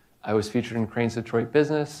News. I was featured in Crane's Detroit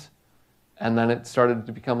Business. And then it started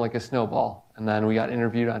to become like a snowball. And then we got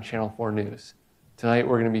interviewed on Channel 4 News. Tonight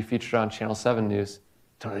we're going to be featured on Channel 7 News,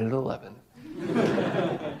 tonight at 11.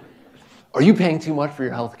 Are you paying too much for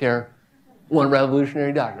your health care? One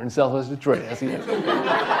revolutionary doctor in Southwest Detroit has the answer.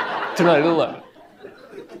 Tonight at 11.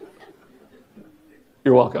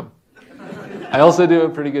 You're welcome. I also do a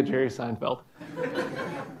pretty good Jerry Seinfeld.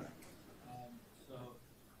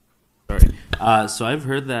 So I've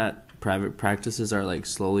heard that private practices are like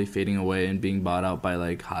slowly fading away and being bought out by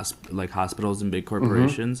like hospitals and big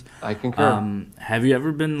corporations. Mm-hmm. I concur. Have you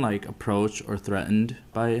ever been like approached or threatened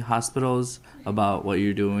by hospitals about what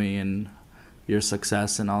you're doing and your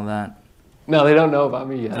success and all that? No, they don't know about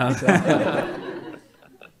me yet. So.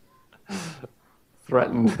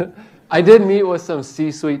 Threatened. I did meet with some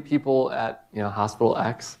C-suite people at Hospital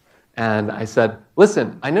X, and I said,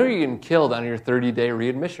 listen, I know you're getting killed on your 30-day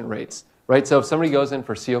readmission rates. Right? So if somebody goes in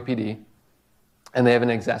for COPD and they have an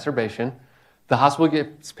exacerbation, the hospital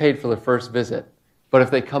gets paid for the first visit. But if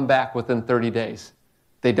they come back within 30 days,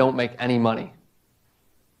 they don't make any money.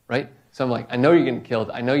 Right? So I'm like, I know you're getting killed.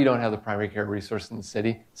 I know you don't have the primary care resource in the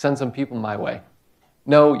city. Send some people my way.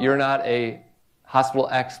 No, you're not a Hospital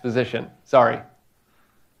X physician. Sorry.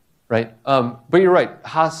 Right? But you're right.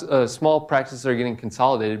 Small practices are getting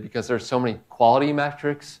consolidated because there's so many quality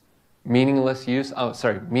metrics,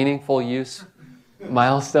 meaningful use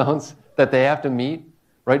milestones that they have to meet,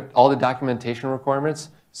 right? All the documentation requirements.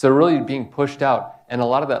 So they're really being pushed out. And a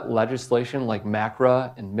lot of that legislation like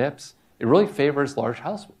MACRA and MIPS, it really favors large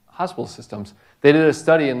hospital systems. They did a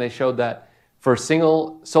study and they showed that for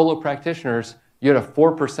solo practitioners, you had a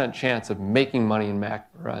 4% chance of making money in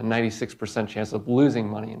MACRA, a 96% chance of losing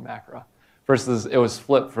money in MACRA, versus it was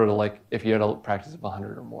flipped for if you had a practice of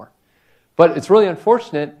 100 or more. But it's really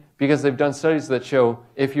unfortunate because they've done studies that show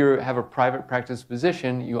if you have a private practice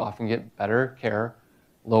physician, you often get better care,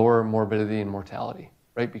 lower morbidity and mortality,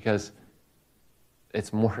 right? Because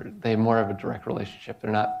they more have a direct relationship.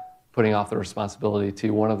 They're not putting off the responsibility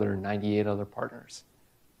to one of their 98 other partners.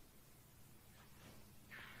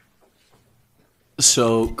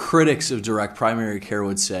 So critics of direct primary care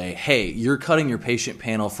would say, hey, you're cutting your patient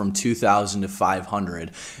panel from 2,000 to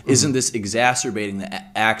 500. Isn't this exacerbating the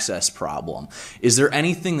access problem? Is there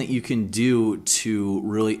anything that you can do to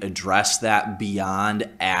really address that beyond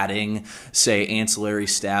adding, say, ancillary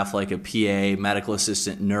staff like a PA, medical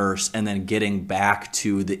assistant, nurse, and then getting back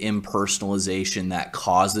to the impersonalization that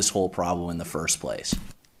caused this whole problem in the first place?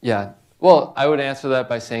 Yeah. Well, I would answer that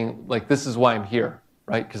by saying, this is why I'm here.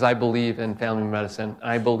 Right? Because I believe in family medicine,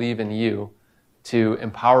 and I believe in you to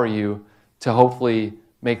empower you to hopefully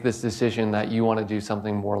make this decision that you want to do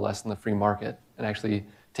something more or less in the free market and actually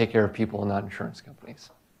take care of people and not insurance companies,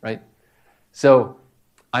 right? So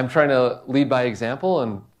I'm trying to lead by example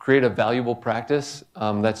and create a valuable practice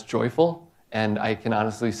that's joyful. And I can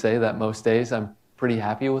honestly say that most days I'm pretty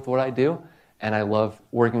happy with what I do. And I love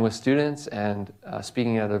working with students and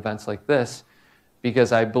speaking at events like this,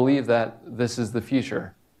 because I believe that this is the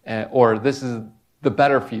future, or this is the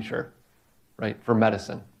better future, right, for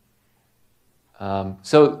medicine.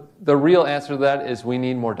 So the real answer to that is we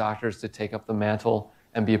need more doctors to take up the mantle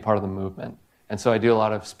and be a part of the movement. And so I do a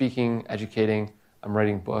lot of speaking, educating, I'm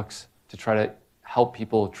writing books to try to help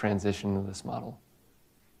people transition to this model.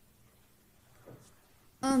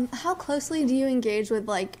 How closely do you engage with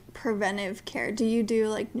like preventive care? Do you do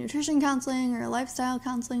like nutrition counseling or lifestyle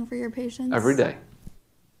counseling for your patients? Every day.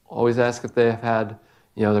 Always ask if they have had,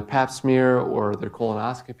 their pap smear or their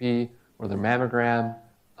colonoscopy or their mammogram.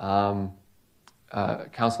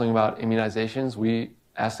 Counseling about immunizations. We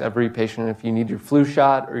ask every patient if you need your flu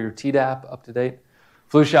shot or your Tdap up to date.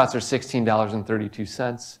 Flu shots are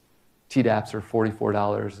 $16.32. Tdaps are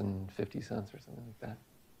 $44.50 or something like that,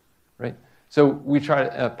 right? So we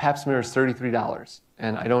try, pap smear is $33,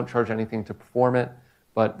 and I don't charge anything to perform it,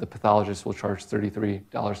 but the pathologist will charge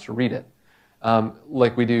 $33 to read it.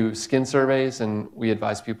 Like we do skin surveys, and we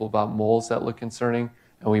advise people about moles that look concerning,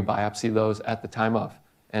 and we biopsy those at the time of.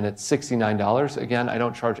 And it's $69. Again, I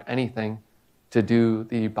don't charge anything to do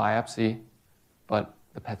the biopsy, but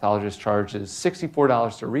the pathologist charges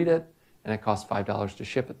 $64 to read it, and it costs $5 to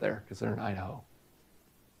ship it there because they're in Idaho.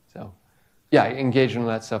 So yeah, I engage in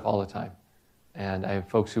that stuff all the time. And I have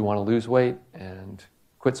folks who want to lose weight and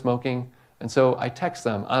quit smoking. And so I text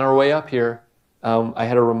them. On our way up here, I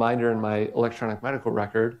had a reminder in my electronic medical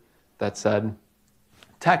record that said,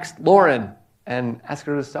 text Lauren and ask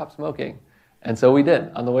her to stop smoking. And so we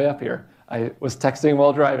did on the way up here. I was texting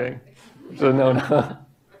while driving, which is a no-no.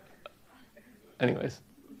 Anyways.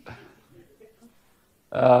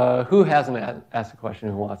 Who hasn't asked a question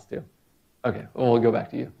who wants to? Okay, well, we'll go back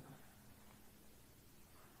to you.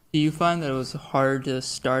 Do you find that it was hard to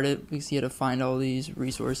start it because you had to find all these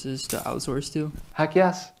resources to outsource to? Heck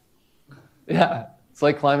yes. Yeah, it's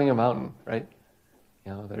like climbing a mountain, right?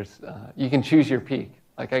 There's you can choose your peak.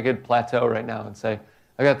 Like I could plateau right now and say,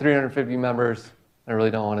 I got 350 members. I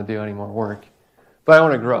really don't want to do any more work. But I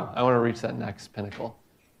want to grow. I want to reach that next pinnacle.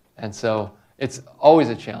 And so it's always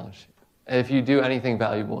a challenge. If you do anything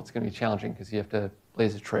valuable, it's going to be challenging because you have to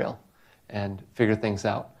blaze a trail and figure things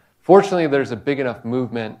out. Fortunately, there's a big enough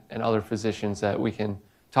movement and other physicians that we can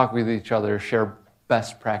talk with each other, share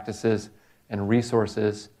best practices and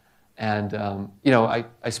resources. And,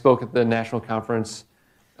 I spoke at the national conference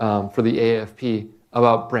for the AAFP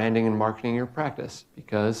about branding and marketing your practice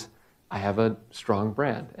because I have a strong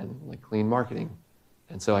brand and like clean marketing.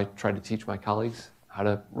 And so I try to teach my colleagues how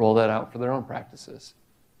to roll that out for their own practices.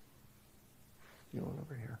 You want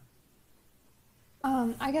over here?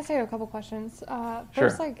 I guess I have a couple questions. Sure.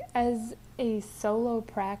 First, like as a solo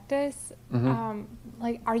practice,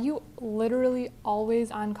 are you literally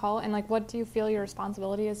always on call? And like, what do you feel your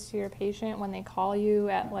responsibility is to your patient when they call you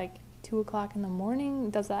at like 2 o'clock in the morning?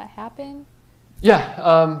 Does that happen?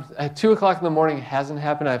 Yeah, at 2 o'clock in the morning it hasn't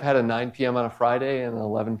happened. I've had a 9 p.m. on a Friday and an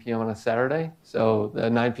 11 p.m. on a Saturday. So the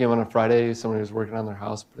 9 p.m. on a Friday, somebody was working on their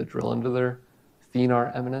house, put a drill into their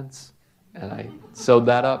thenar eminence, and I sewed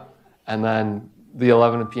that up. And then the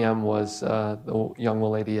 11 p.m. was the young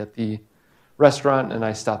lady at the restaurant, and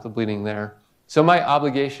I stopped the bleeding there. So my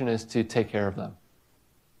obligation is to take care of them.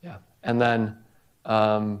 Yeah, and then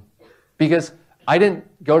because I didn't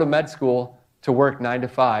go to med school to work 9 to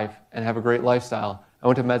 5 and have a great lifestyle. I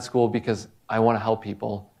went to med school because I want to help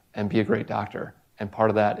people and be a great doctor. And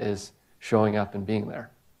part of that is showing up and being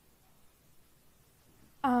there.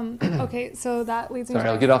 Okay, so that leads me Sorry,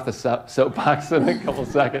 to I'll get off the soapbox in a couple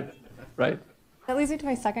seconds, right? That leads me to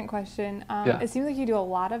my second question. Yeah. It seems like you do a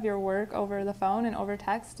lot of your work over the phone and over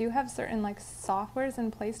text. Do you have certain like softwares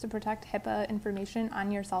in place to protect HIPAA information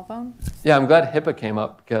on your cell phone? Yeah, I'm glad HIPAA came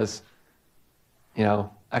up because,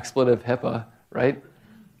 expletive HIPAA, right?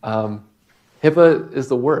 HIPAA is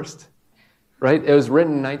the worst, right? It was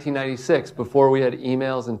written in 1996 before we had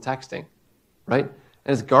emails and texting, right?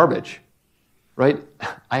 And it's garbage, right?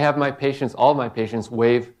 I have my patients, all of my patients,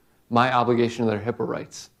 waive my obligation to their HIPAA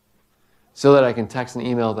rights so that I can text and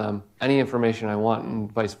email them any information I want and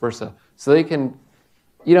vice versa. So they can,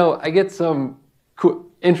 I get some cool,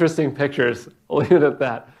 interesting pictures, I'll leave it at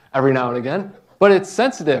that, every now and again. But it's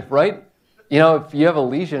sensitive, right? If you have a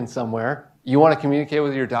lesion somewhere, you want to communicate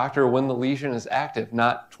with your doctor when the lesion is active,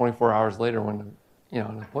 not 24 hours later when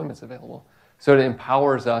an appointment's available. So it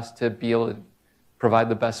empowers us to be able to provide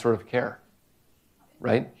the best sort of care,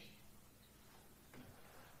 right?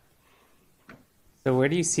 So where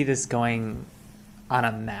do you see this going on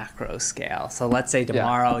a macro scale. So let's say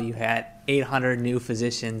tomorrow you had 800 new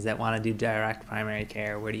physicians that want to do direct primary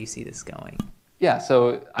care. Where do you see this going? Yeah,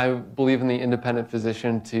 so I believe in the independent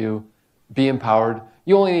physician to be empowered.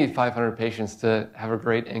 You only need 500 patients to have a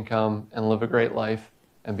great income and live a great life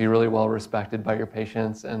and be really well respected by your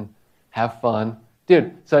patients and have fun.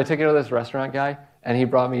 Dude, so I took care of this restaurant guy and he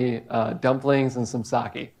brought me dumplings and some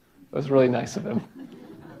sake. It was really nice of him.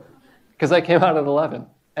 Because I came out at 11.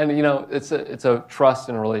 And you know, it's a trust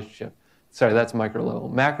and a relationship. Sorry, that's micro level.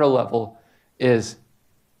 Macro level is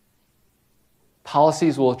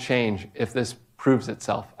policies will change if this proves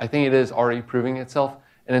itself. I think it is already proving itself.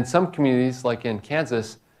 And in some communities, like in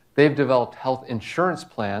Kansas, they've developed health insurance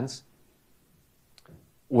plans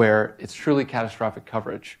where it's truly catastrophic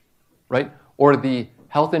coverage, right? Or the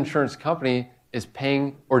health insurance company is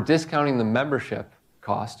paying or discounting the membership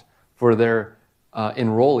cost for their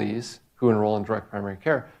enrollees who enroll in direct primary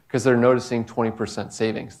care because they're noticing 20%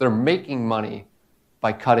 savings. They're making money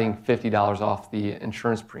by cutting $50 off the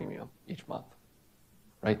insurance premium each month,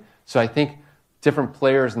 right? So I think different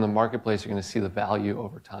players in the marketplace are going to see the value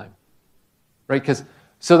over time, right? Because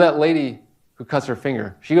so that lady who cuts her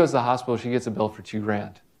finger, she goes to the hospital, she gets a bill for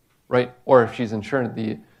 $2,000, right? Or if she's insured,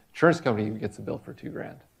 the insurance company gets a bill for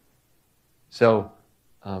 $2,000. So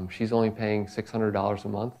she's only paying $600 a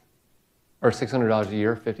month, or $600 a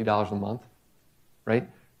year, $50 a month, right?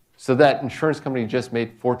 So that insurance company just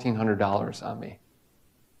made $1,400 on me.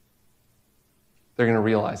 They're going to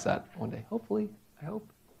realize that one day, hopefully, I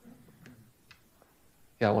hope.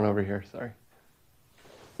 Yeah, one over here, sorry.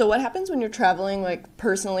 So what happens when you're traveling, like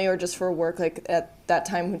personally or just for work, like at that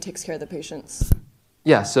time, who takes care of the patients?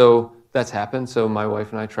 Yeah, so that's happened. So my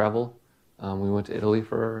wife and I travel. We went to Italy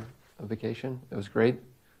for a vacation. It was great.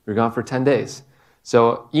 We were gone for 10 days.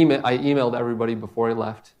 So I emailed everybody before I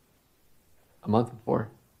left, a month before.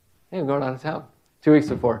 Hey, I'm going out of town. 2 weeks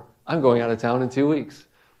before. I'm going out of town in 2 weeks.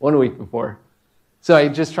 1 week before. So I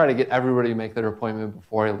just try to get everybody to make their appointment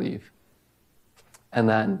before I leave. And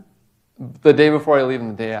then the day before I leave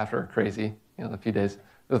and the day after are crazy, you know, a few days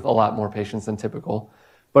with a lot more patients than typical.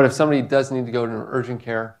 But if somebody does need to go to an urgent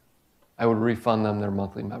care, I would refund them their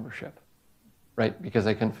monthly membership, right? Because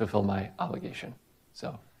I couldn't fulfill my obligation.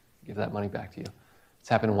 So give that money back to you. It's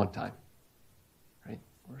happened one time, right?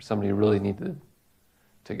 Where somebody really needed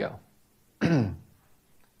to go. And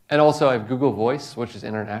also I have Google Voice, which is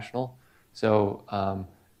international. So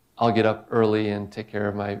I'll get up early and take care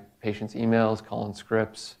of my patients' emails, call in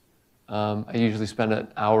scripts. I usually spend an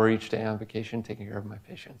hour each day on vacation taking care of my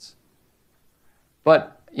patients.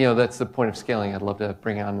 But, you know, that's the point of scaling. I'd love to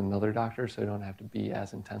bring on another doctor so I don't have to be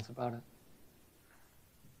as intense about it.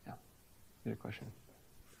 Yeah, good question.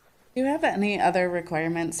 Do you have any other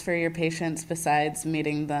requirements for your patients besides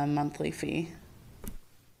meeting the monthly fee?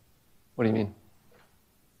 What do you mean?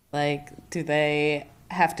 Like, do they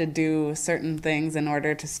have to do certain things in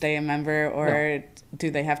order to stay a member, or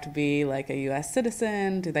do they have to be like a U.S.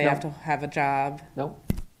 citizen? Do they have to have a job? No.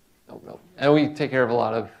 And we take care of a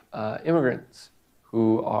lot of immigrants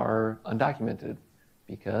who are undocumented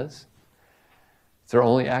because it's their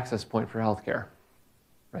only access point for healthcare,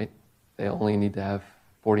 right? They only need to have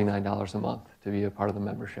 $49 a month to be a part of the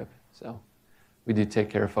membership. So we do take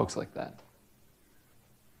care of folks like that.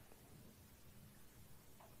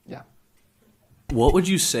 Yeah. What would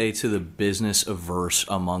you say to the business averse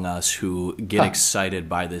among us who get excited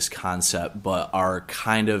by this concept but are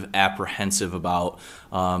kind of apprehensive about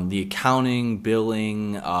the accounting,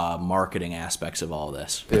 billing, marketing aspects of all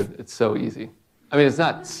this? Dude, it's so easy. I mean, it's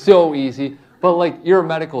not so easy, but like you're a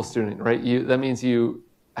medical student, right? That means you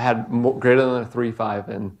had greater than a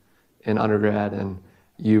 3.5 in undergrad, and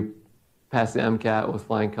you passed the MCAT with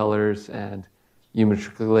flying colors, and you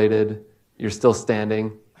matriculated. You're still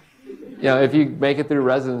standing. You know, if you make it through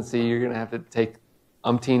residency, you're going to have to take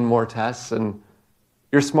umpteen more tests, and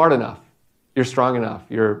you're smart enough, you're strong enough,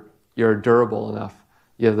 you're durable enough,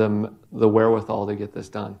 you have the wherewithal to get this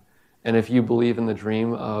done. And if you believe in the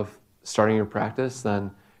dream of starting your practice, then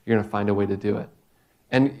you're going to find a way to do it.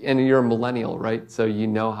 And you're a millennial, right? So you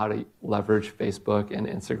know how to leverage Facebook and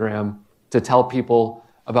Instagram to tell people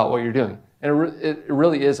about what you're doing. And it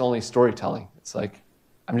really is only storytelling. It's like,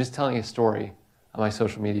 I'm just telling a story on my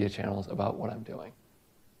social media channels about what I'm doing.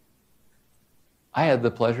 I had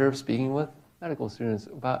the pleasure of speaking with medical students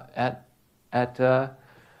at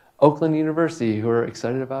Oakland University who are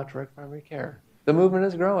excited about direct primary care. The movement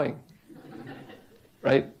is growing,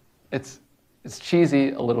 right? It's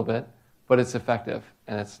cheesy a little bit, but it's effective,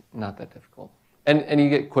 and it's not that difficult. And you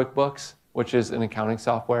get QuickBooks, which is an accounting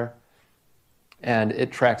software, and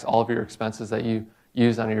it tracks all of your expenses that you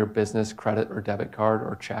use on your business credit or debit card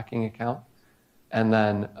or checking account. and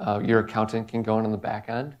then your accountant can go in on the back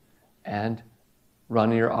end and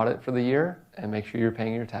run your audit for the year and make sure you're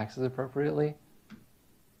paying your taxes appropriately.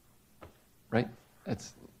 Right?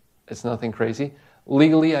 It's nothing crazy.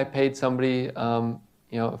 Legally, I paid somebody a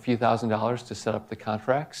few $1,000s to set up the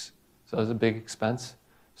contracts, so it was a big expense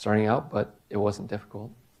starting out, but it wasn't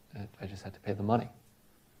difficult. I just had to pay the money.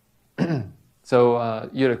 So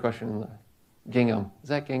you had a question in the gingham. Is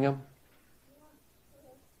that gingham?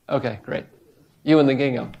 Okay, great. You in the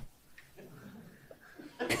gingham.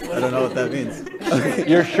 I don't know what that means. Okay.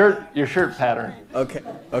 Your shirt pattern. Okay.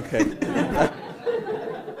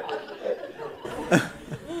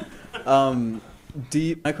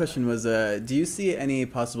 My question was, do you see any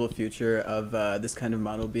possible future of this kind of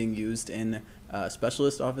model being used in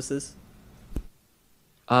specialist offices?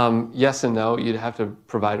 Yes and no. You'd have to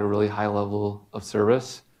provide a really high level of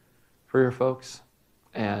service for your folks,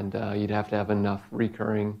 and you'd have to have enough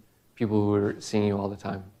recurring people who are seeing you all the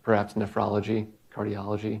time, perhaps nephrology,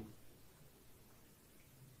 cardiology.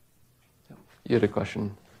 You had a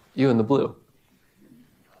question. You in the blue.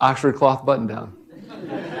 Oxford cloth button down. I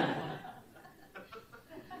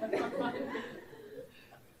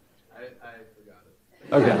forgot it.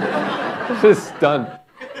 Okay. Just done.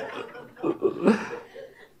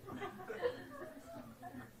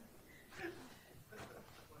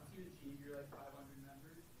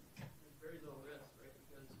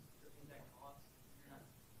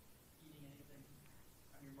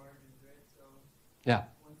 Yeah.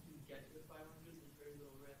 Once you get to the 500, there's very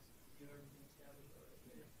little risk. You have everything established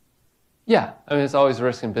already. Yeah, I mean, it's always a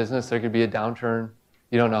risk in business. There could be a downturn.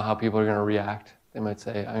 You don't know how people are going to react. They might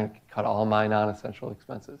say, I'm going to cut all my non-essential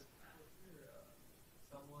expenses.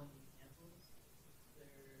 Someone cancels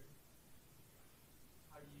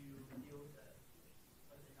how do you deal with that?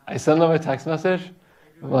 I send them a text message.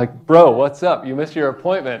 I'm like, bro, what's up? You missed your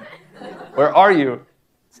appointment. Where are you?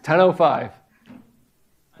 It's 10:05.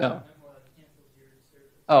 No.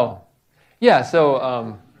 Oh, yeah,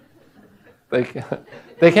 so they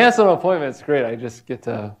cancel an appointment. It's great. I just get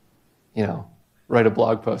to, write a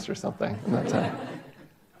blog post or something in that time.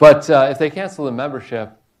 But if they cancel the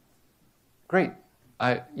membership, great.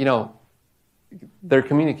 They're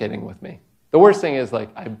communicating with me. The worst thing is,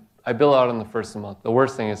 I bill out on the first of the month. The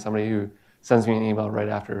worst thing is somebody who sends me an email right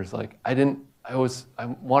after is like, I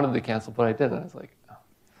wanted to cancel, but I didn't. I was like, oh.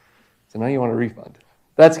 So now you want a refund.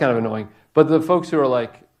 That's kind of annoying. But the folks who are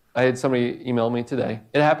like, I had somebody email me today.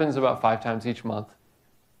 It happens about 5 times each month.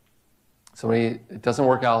 It doesn't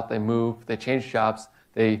work out, they move, they change jobs,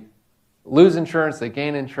 they lose insurance, they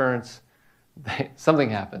gain insurance, something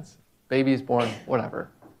happens. Baby's born,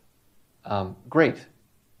 whatever. Great.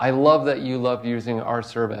 I love that you loved using our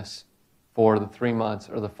service for the 3 months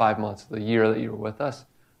or the 5 months, the year that you were with us.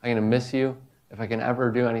 I'm going to miss you. If I can ever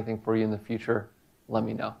do anything for you in the future, let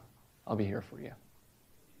me know. I'll be here for you.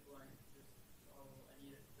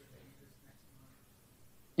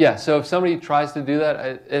 Yeah, so if somebody tries to do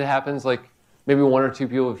that, it happens, maybe 1 or 2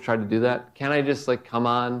 people have tried to do that. Can I just come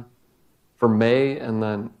on for May and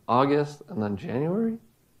then August and then January?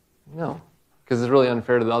 No, because it's really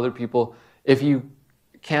unfair to the other people. If you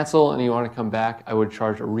cancel and you want to come back, I would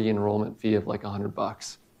charge a re-enrollment fee of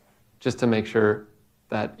 $100 just to make sure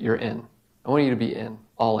that you're in. I want you to be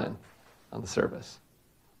all in on the service.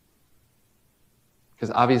 Because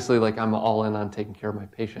obviously, I'm all in on taking care of my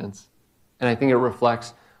patients. And I think it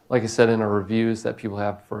reflects, like I said, in our reviews that people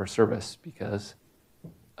have for our service, because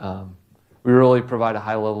we really provide a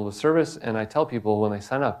high level of service. And I tell people when they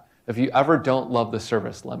sign up, if you ever don't love the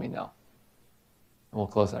service, let me know. And we'll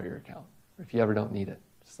close out your account. Or if you ever don't need it,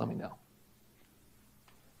 just let me know.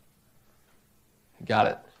 Got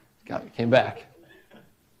it. Came back.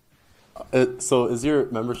 So is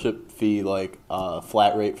your membership fee a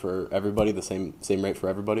flat rate for everybody, the same rate for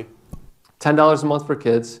everybody? $10 a month for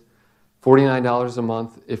kids. $49 a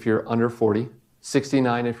month if you're under 40,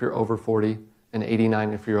 $69 if you're over 40, and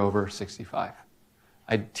 $89 if you're over 65.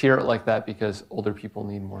 I tier it like that because older people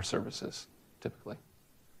need more services, typically.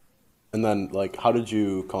 And then, how did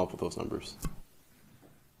you come up with those numbers?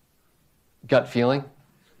 Gut feeling.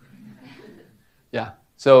 Yeah.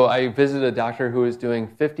 So I visited a doctor who was doing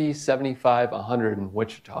 50, 75, 100 in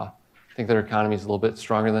Wichita. I think their economy is a little bit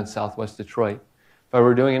stronger than Southwest Detroit. If I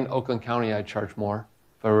were doing it in Oakland County, I'd charge more.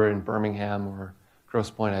 If I were in Birmingham or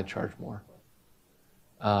Grosse Pointe, I'd charge more.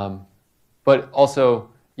 But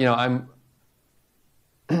also, I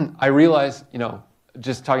realize,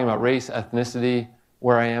 just talking about race, ethnicity,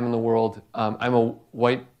 where I am in the world, I'm a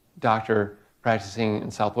white doctor practicing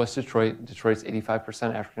in Southwest Detroit. Detroit's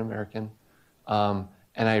 85% African American.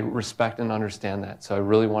 And I respect and understand that. So I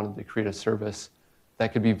really wanted to create a service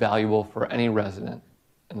that could be valuable for any resident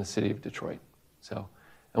in the city of Detroit. So,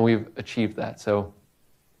 and we've achieved that. So,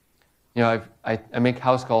 you know, I make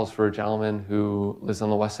house calls for a gentleman who lives on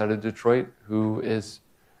the west side of Detroit who has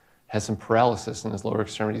some paralysis in his lower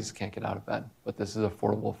extremities, can't get out of bed, but this is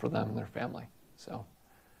affordable for them and their family. So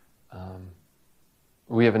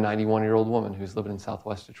we have a 91-year-old woman who's lived in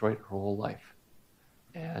Southwest Detroit her whole life.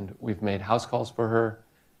 And we've made house calls for her,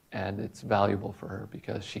 and it's valuable for her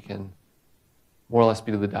because she can more or less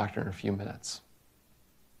be to the doctor in a few minutes.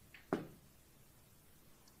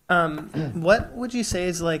 What would you say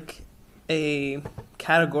is like a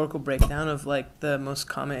categorical breakdown of like the most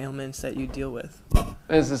common ailments that you deal with?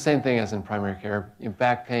 It's the same thing as in primary care. You know,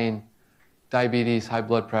 back pain, diabetes, high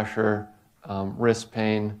blood pressure, wrist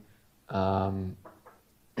pain.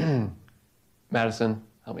 Madison,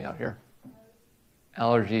 help me out here.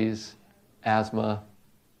 Allergies, asthma.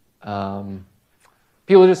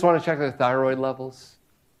 People just want to check their thyroid levels.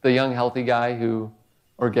 The young healthy guy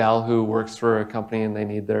or gal who works for a company and they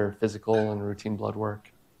need their physical and routine blood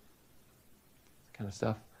work. Kind of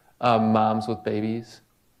stuff. Moms with babies.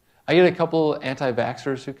 I get a couple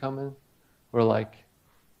anti-vaxxers who come in who are like,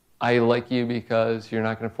 I like you because you're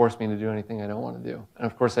not going to force me to do anything I don't want to do. And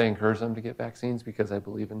of course I encourage them to get vaccines because I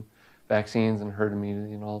believe in vaccines and herd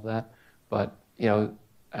immunity and all of that. But, you know,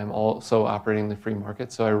 I'm also operating in the free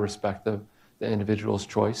market, so I respect the individual's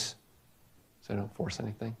choice. So I don't force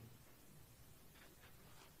anything.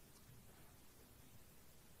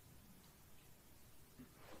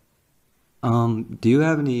 Do you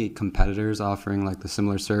have any competitors offering like the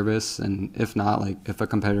similar service? And if not, like if a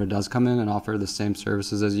competitor does come in and offer the same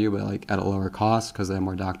services as you, but like at a lower cost because they have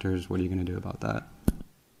more doctors, what are you going to do about that?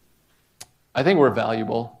 I think we're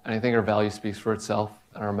valuable, and I think our value speaks for itself,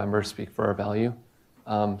 and our members speak for our value.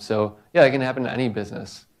 So yeah, it can happen to any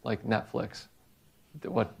business, like Netflix.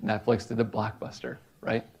 What Netflix did to Blockbuster,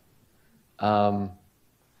 right? But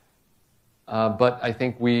I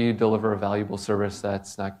think we deliver a valuable service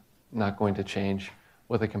that's not going to change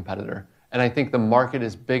with a competitor. And I think the market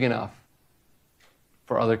is big enough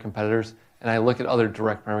for other competitors. And I look at other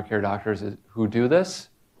direct primary care doctors who do this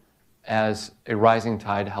as a rising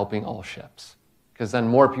tide helping all ships. Because then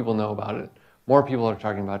more people know about it. More people are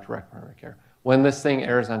talking about direct primary care. When this thing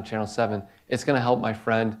airs on Channel 7, it's going to help my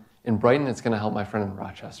friend in Brighton. It's going to help my friend in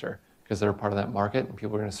Rochester because they're part of that market. And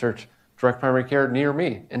people are going to search direct primary care near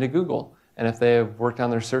me into Google. And if they have worked on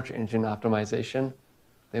their search engine optimization,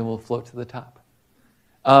 they will float to the top.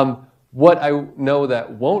 What I know that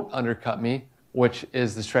won't undercut me, which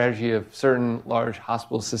is the strategy of certain large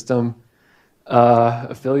hospital system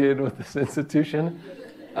affiliated with this institution,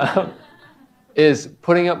 is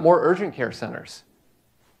putting up more urgent care centers,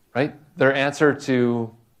 right? Their answer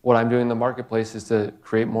to what I'm doing in the marketplace is to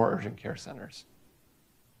create more urgent care centers.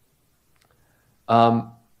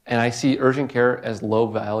 And I see urgent care as low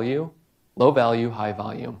value, high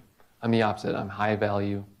volume. I'm the opposite. I'm high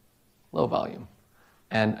value, low volume.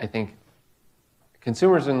 And I think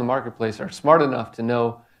consumers in the marketplace are smart enough to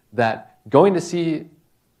know that going to see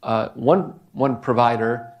one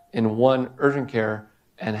provider in one urgent care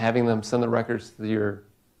and having them send the records to your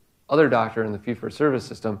other doctor in the fee-for-service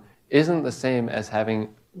system isn't the same as having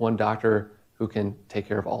one doctor who can take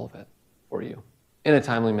care of all of it for you in a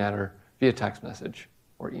timely manner via text message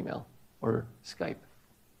or email or Skype.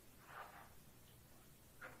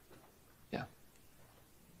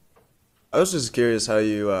 I was just curious how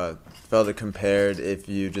you felt it compared if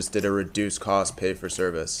you just did a reduced cost pay for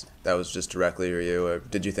service that was just directly for you. Or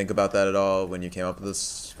did you think about that at all when you came up with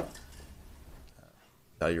this?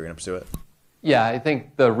 How you were going to pursue it? Yeah, I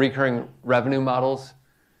think the recurring revenue models,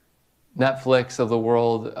 Netflix of the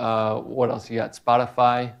world, what else you got?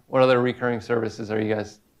 Spotify. What other recurring services are you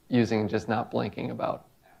guys using and just not blinking about?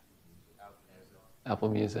 Apple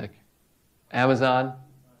Music. Amazon.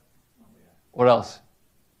 What else?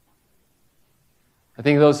 I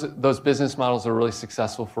think those business models are really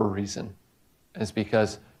successful for a reason. It's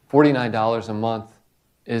because $49 a month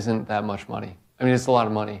isn't that much money. I mean, it's a lot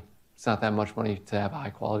of money. It's not that much money to have a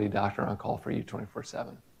high-quality doctor on call for you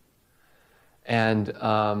 24/7. And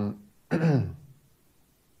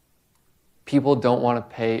people don't want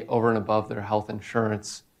to pay over and above their health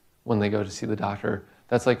insurance when they go to see the doctor.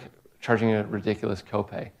 That's like charging a ridiculous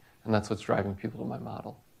copay, and that's what's driving people to my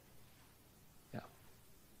model.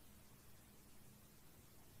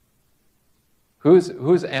 Who's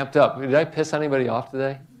amped up? Did I piss anybody off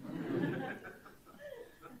today?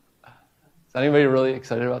 Is anybody really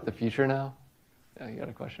excited about the future now? Yeah, you got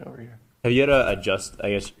a question over here. Have you had to adjust, I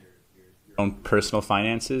guess, your own personal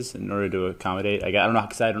finances in order to accommodate? I don't know,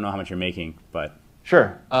 because I don't know how much you're making, but.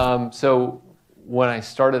 Sure. So when I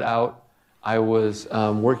started out, I was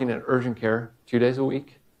working at urgent care 2 days a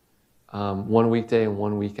week, 1 weekday and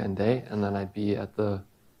 1 weekend day, and then I'd be at the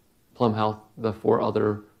Plum Health the 4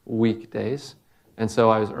 other weekdays. And so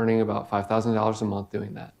I was earning about $5,000 a month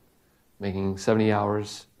doing that, making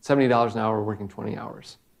 $70 an hour, working 20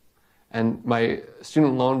 hours. And my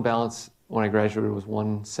student loan balance when I graduated was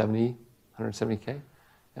 $170K.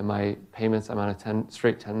 And my payments, I'm on a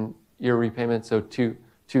straight 10-year repayment, so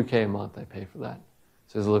 $2K a month I pay for that.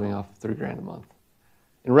 So I was living off of $3,000 a month.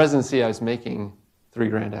 In residency, I was making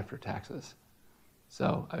 $3,000 after taxes.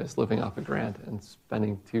 So I was living off $1,000 and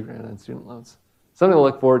spending $2,000 on student loans. Something to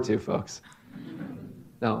look forward to, folks.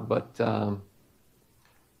 No, but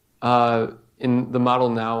in the model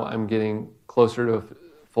now, I'm getting closer to a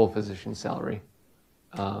full physician salary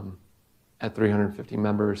at 350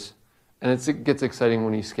 members. And it gets exciting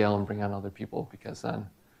when you scale and bring on other people because then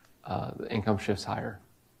the income shifts higher.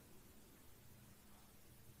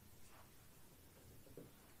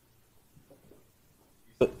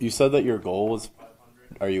 You said that your goal was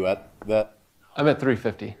 500. Are you at that? I'm at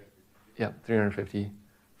 350. Yep, 350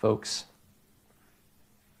 folks.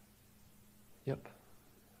 Yep.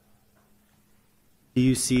 Do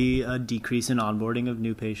you see a decrease in onboarding of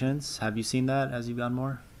new patients? Have you seen that as you've gone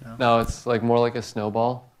more? No, it's like more like a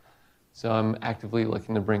snowball. So I'm actively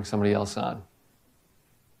looking to bring somebody else on.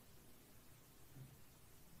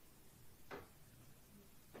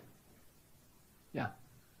 Yeah.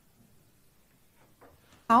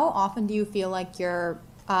 How often do you feel like you're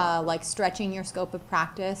like stretching your scope of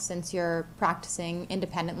practice since you're practicing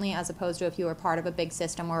independently as opposed to if you were part of a big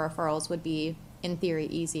system where referrals would be, in theory,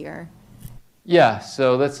 easier? Yeah,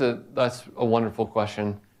 so that's a wonderful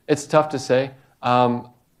question. It's tough to say.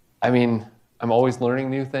 I mean, I'm always learning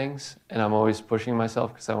new things, and I'm always pushing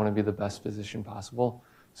myself because I want to be the best physician possible.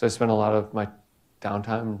 So I spend a lot of my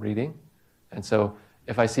downtime reading. And so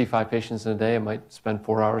if I see 5 patients in a day, I might spend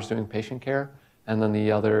 4 hours doing patient care, and then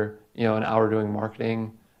the other, an hour doing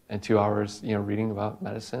marketing and 2 hours, reading about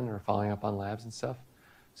medicine or following up on labs and stuff.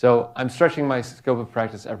 So I'm stretching my scope of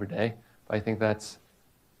practice every day, but I think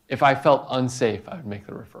if I felt unsafe, I would make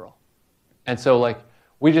the referral. And so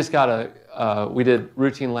we just got we did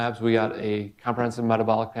routine labs. We got a comprehensive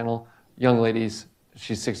metabolic panel. Young ladies,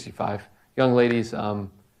 she's 65. Young ladies,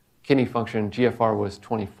 kidney function, GFR was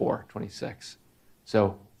 24, 26.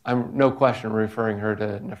 So I'm no question referring her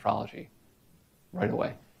to nephrology right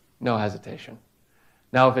away. No hesitation.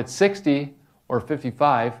 Now, if it's 60 or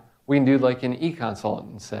 55, we can do like an e-consult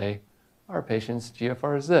and say, our patient's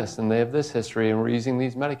GFR is this, and they have this history, and we're using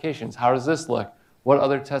these medications. How does this look? What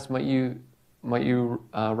other tests might you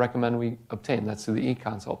recommend we obtain? That's through the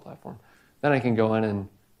e-consult platform. Then I can go in and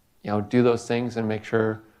do those things and make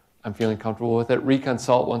sure I'm feeling comfortable with it.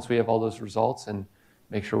 Reconsult once we have all those results and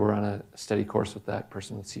make sure we're on a steady course with that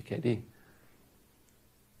person with CKD.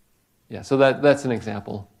 Yeah, so that's an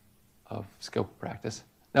example of scope of practice.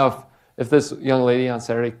 Now, if this young lady on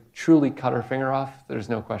Saturday truly cut her finger off, there's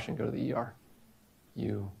no question, go to the ER.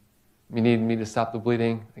 You need me to stop the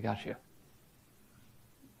bleeding, I got you.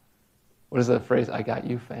 What is that phrase? I got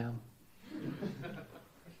you, fam.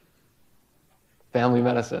 Family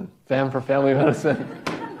medicine. Fam for family medicine.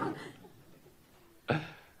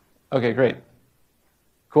 Okay, great.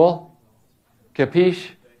 Cool? Capiche?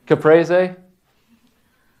 Caprese?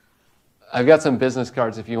 I've got some business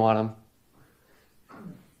cards if you want them.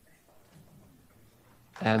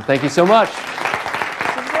 And thank you so much.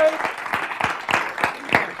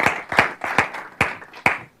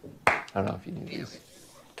 I don't know if you need these.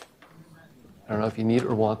 I don't know if you need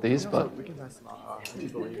or want these, but... We can pass them on to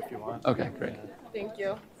people if you want. Okay, great. Thank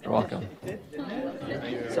you. You're welcome.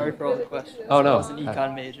 Sorry for all the questions. Oh, no. I was an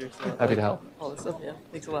econ major, so Happy to help. all this stuff, yeah.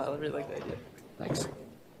 Thanks a lot. I really like the idea. Thanks.